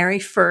choose Mary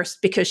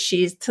first because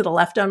she's to the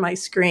left on my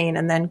screen,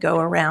 and then go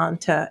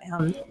around to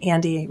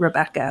Andy,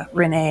 Rebecca,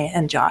 Renee,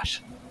 and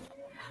Josh.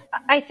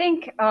 I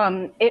think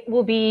it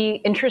will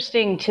be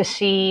interesting to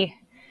see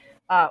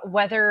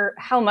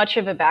how much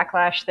of a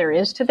backlash there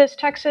is to this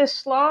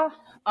Texas law.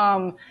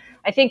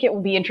 I think it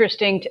will be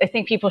interesting. I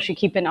think people should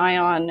keep an eye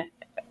on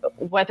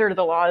whether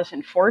the law is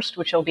enforced,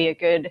 which will be a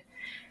good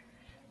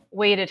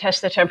way to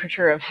test the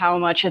temperature of how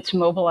much it's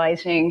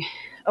mobilizing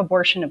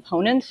abortion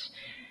opponents.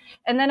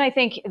 And then I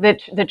think that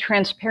the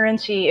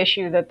transparency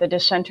issue that the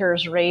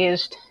dissenters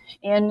raised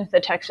in the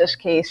Texas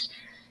case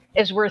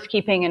is worth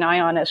keeping an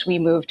eye on as we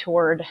move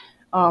toward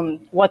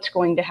what's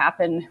going to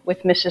happen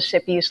with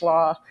Mississippi's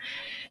law,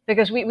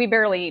 because we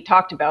barely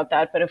talked about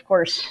that. But of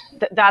course,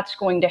 that's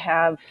going to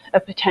have a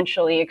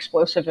potentially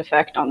explosive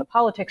effect on the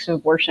politics of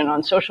abortion,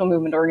 on social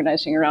movement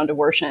organizing around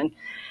abortion,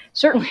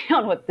 certainly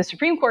on what the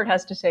Supreme Court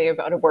has to say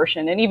about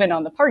abortion, and even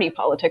on the party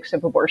politics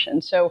of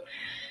abortion. So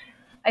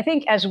I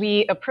think as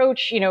we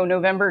approach,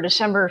 November,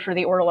 December for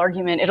the oral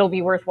argument, it'll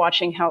be worth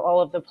watching how all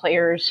of the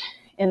players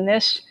in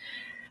this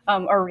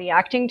are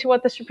reacting to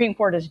what the Supreme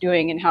Court is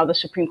doing and how the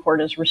Supreme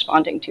Court is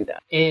responding to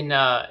that.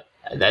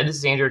 This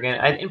is Andrew again.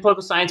 In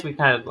political science,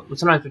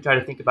 sometimes we try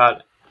to think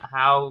about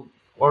how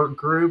or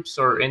groups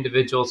or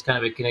individuals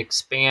kind of can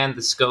expand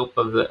the scope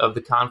of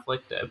the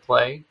conflict at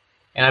play.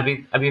 And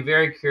I'd be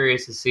very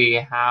curious to see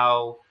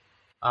how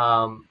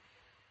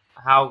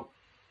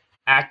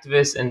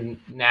activists and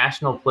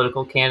national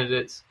political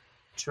candidates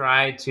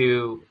try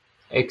to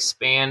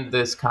expand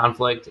this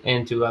conflict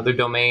into other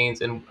domains,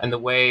 and the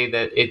way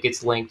that it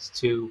gets linked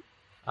to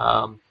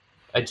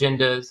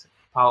agendas,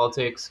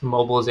 politics,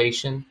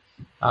 mobilization,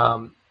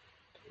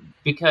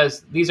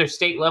 because these are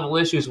state level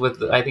issues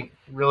with, I think,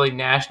 really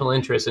national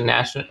interests,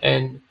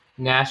 and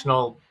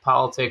national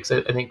politics.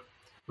 I think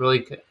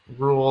really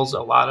rules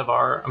a lot of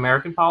our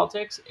American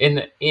politics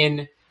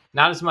in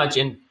not as much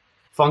in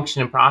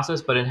function and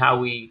process, but in how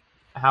we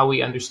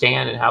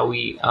understand and how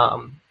we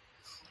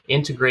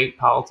integrate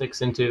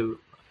politics into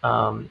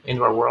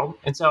our world.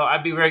 And so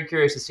I'd be very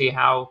curious to see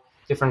how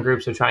different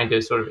groups are trying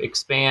to sort of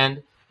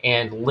expand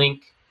and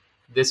link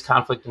this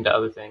conflict into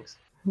other things.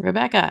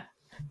 Rebecca.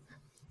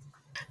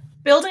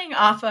 Building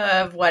off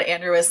of what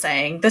Andrew was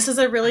saying, this is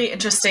a really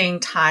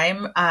interesting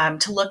time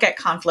to look at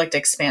conflict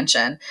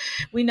expansion.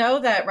 We know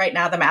that right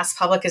now the mass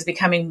public is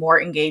becoming more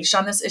engaged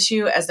on this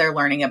issue as they're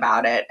learning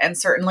about it, and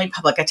certainly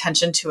public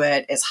attention to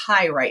it is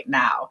high right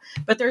now.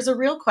 But there's a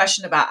real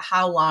question about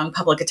how long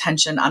public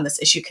attention on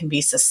this issue can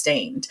be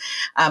sustained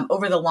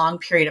over the long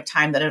period of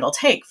time that it'll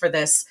take for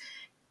this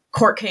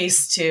court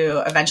case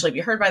to eventually be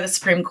heard by the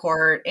Supreme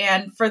Court,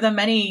 and for the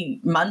many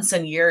months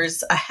and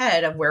years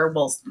ahead of where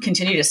we'll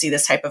continue to see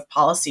this type of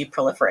policy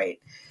proliferate.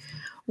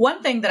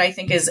 One thing that I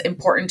think is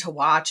important to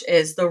watch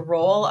is the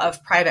role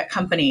of private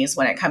companies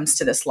when it comes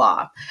to this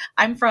law.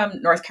 I'm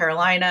from North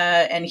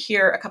Carolina, and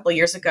here a couple of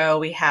years ago,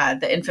 we had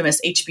the infamous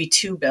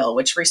HB2 bill,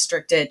 which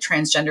restricted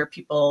transgender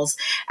people's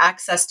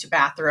access to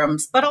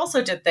bathrooms, but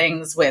also did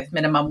things with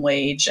minimum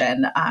wage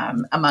and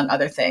among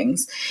other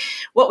things.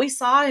 What we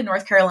saw in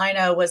North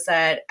Carolina was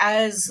that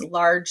as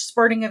large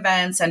sporting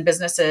events and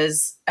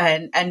businesses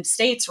and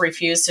states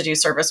refused to do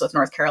service with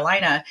North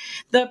Carolina,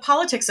 the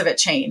politics of it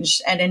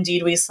changed. And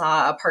indeed, we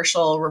saw a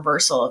partial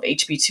reversal of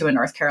HB2 in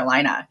North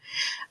Carolina.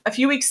 A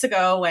few weeks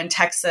ago when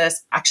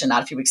Texas, actually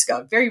not a few weeks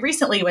ago, very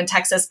recently when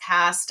Texas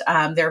passed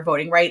their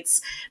voting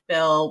rights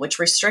bill, which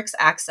restricts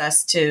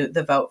access to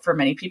the vote for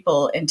many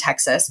people in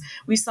Texas,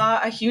 we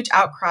saw a huge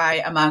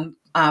outcry among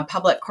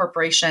public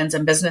corporations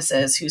and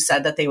businesses who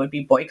said that they would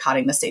be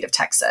boycotting the state of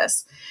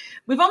Texas.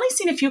 We've only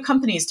seen a few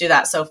companies do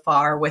that so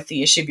far with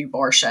the issue of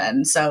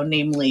abortion. So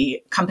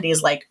namely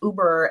companies like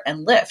Uber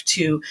and Lyft,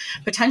 who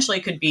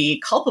potentially could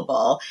be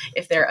culpable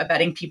if they're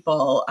abetting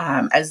people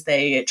as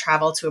they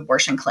travel to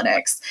abortion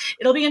clinics.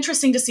 It'll be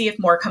interesting to see if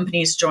more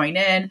companies join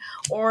in,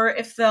 or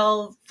if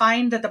they'll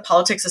find that the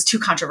politics is too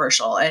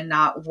controversial and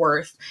not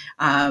worth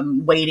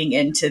wading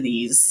into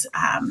these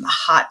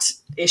hot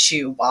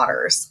issue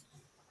waters.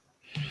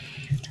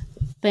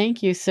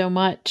 Thank you so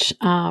much,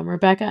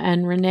 Rebecca.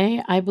 And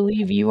Renee, I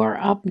believe you are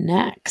up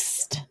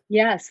next.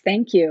 Yes,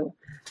 thank you.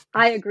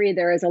 I agree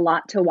there is a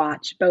lot to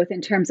watch, both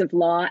in terms of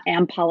law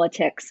and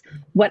politics.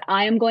 What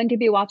I am going to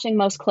be watching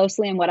most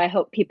closely, and what I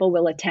hope people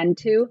will attend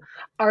to,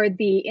 are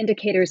the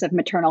indicators of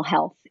maternal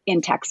health in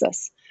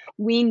Texas.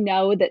 We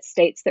know that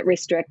states that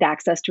restrict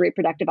access to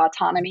reproductive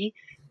autonomy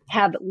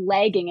have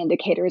lagging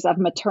indicators of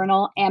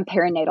maternal and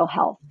perinatal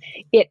health.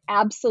 It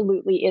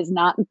absolutely is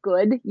not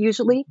good,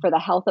 usually, for the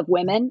health of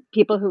women,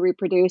 people who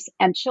reproduce,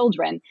 and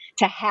children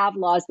to have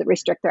laws that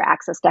restrict their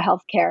access to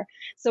health care.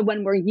 So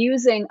when we're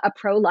using a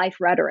pro-life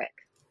rhetoric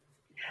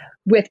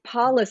with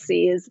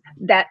policies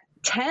that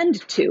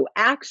tend to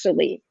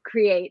actually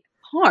create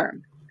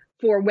harm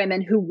for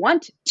women who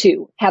want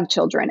to have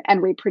children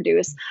and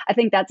reproduce, I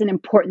think that's an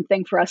important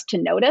thing for us to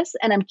notice.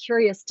 And I'm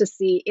curious to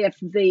see if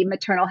the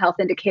maternal health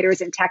indicators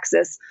in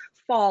Texas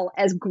fall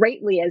as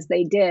greatly as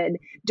they did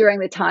during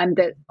the time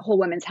that whole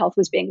women's health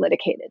was being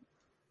litigated.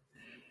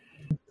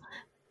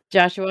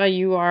 Joshua,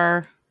 you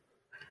are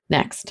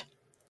next.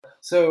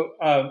 So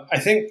I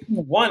think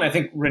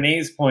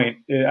Renee's point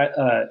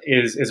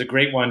is a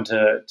great one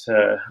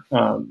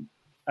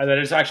that I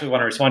just actually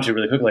want to respond to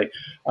really quickly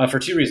for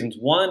two reasons.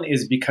 One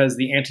is because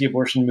the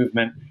anti-abortion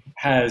movement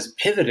has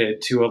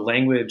pivoted to a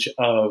language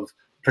of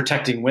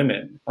protecting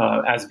women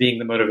as being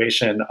the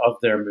motivation of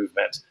their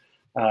movement,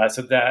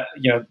 so that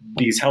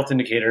these health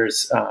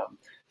indicators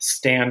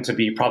stand to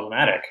be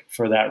problematic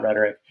for that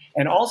rhetoric,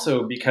 and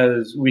also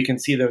because we can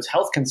see those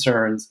health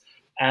concerns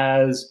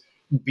as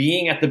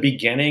being at the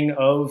beginning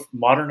of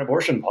modern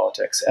abortion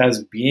politics,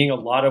 as being a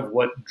lot of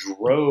what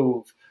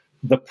drove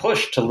the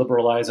push to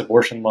liberalize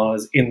abortion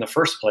laws in the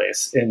first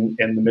place in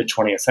the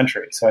mid-20th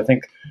century. So I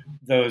think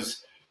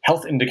those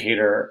health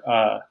indicator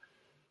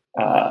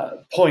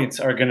points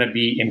are going to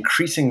be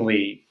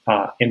increasingly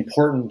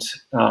important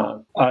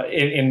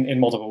in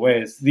multiple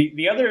ways.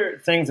 The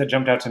other things that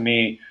jumped out to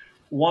me,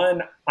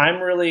 one,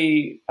 I'm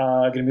really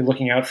going to be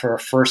looking out for a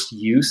first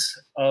use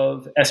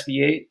of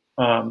SB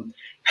 8,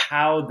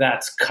 how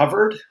that's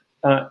covered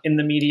in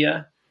the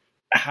media,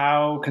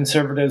 how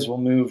conservatives will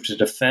move to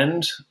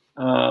defend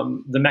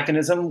the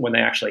mechanism when they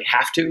actually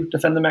have to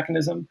defend the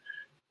mechanism,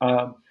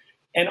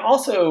 and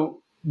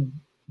also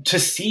to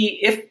see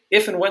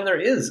if and when there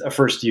is a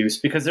first use,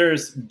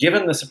 because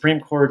given the Supreme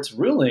Court's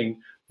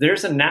ruling,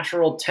 there's a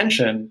natural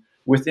tension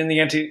within the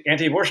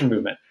anti-abortion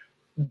movement.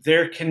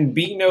 There can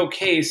be no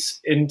case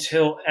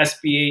until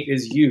SB 8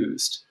 is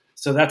used.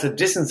 So that's a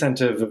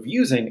disincentive of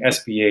using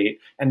SB 8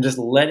 and just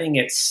letting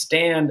it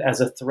stand as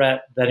a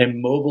threat that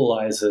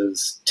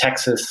immobilizes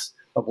Texas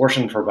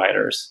abortion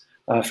providers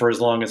for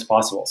as long as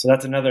possible. So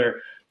that's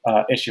another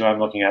issue I'm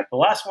looking at. The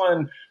last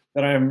one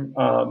that I'm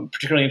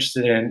particularly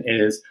interested in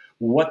is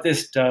what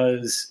this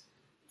does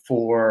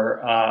for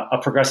a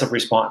progressive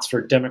response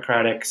for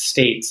Democratic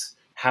states,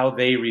 how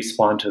they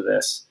respond to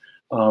this,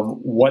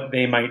 what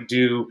they might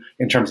do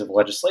in terms of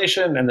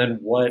legislation, and then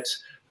what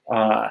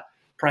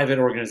private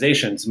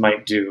organizations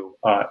might do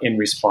in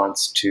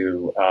response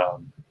to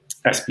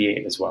SB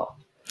 8 as well.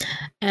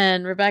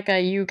 And Rebecca,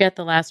 you get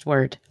the last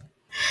word.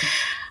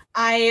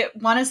 I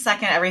want to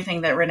second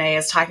everything that Renee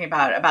is talking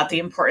about the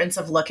importance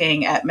of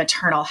looking at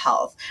maternal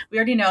health. We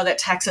already know that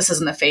Texas is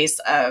in the face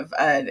of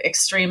an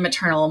extreme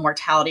maternal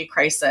mortality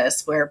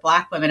crisis where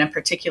Black women in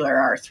particular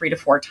are 3 to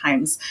 4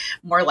 times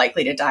more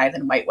likely to die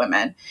than white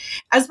women.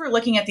 As we're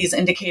looking at these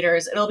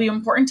indicators, it'll be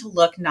important to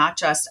look not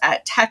just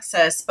at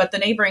Texas, but the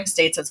neighboring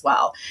states as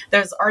well.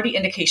 There's already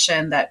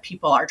indication that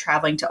people are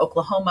traveling to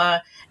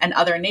Oklahoma and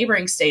other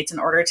neighboring states in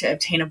order to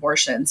obtain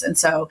abortions. And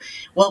so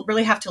we'll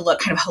really have to look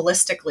kind of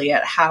holistically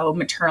at how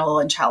maternal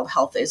and child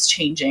health is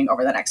changing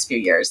over the next few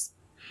years.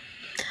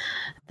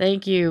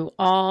 Thank you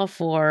all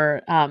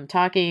for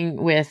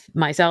talking with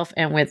myself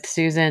and with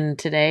Susan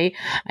today.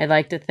 I'd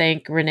like to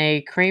thank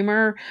Renee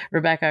Kramer,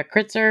 Rebecca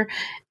Kritzer,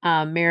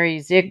 Mary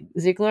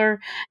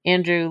Ziegler,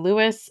 Andrew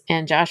Lewis,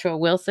 and Joshua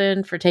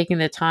Wilson for taking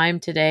the time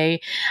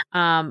today.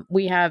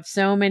 We have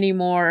so many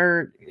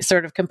more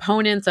sort of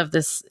components of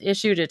this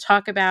issue to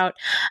talk about,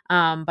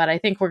 but I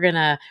think we're going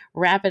to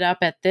wrap it up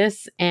at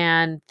this.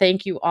 And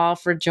thank you all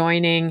for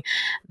joining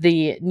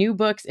the New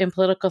Books in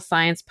Political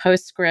Science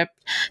Postscript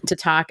to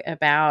talk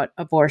about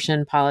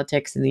abortion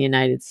politics in the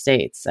United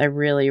States. I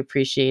really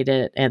appreciate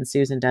it, and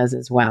Susan does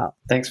as well.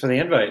 Thanks for the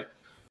invite.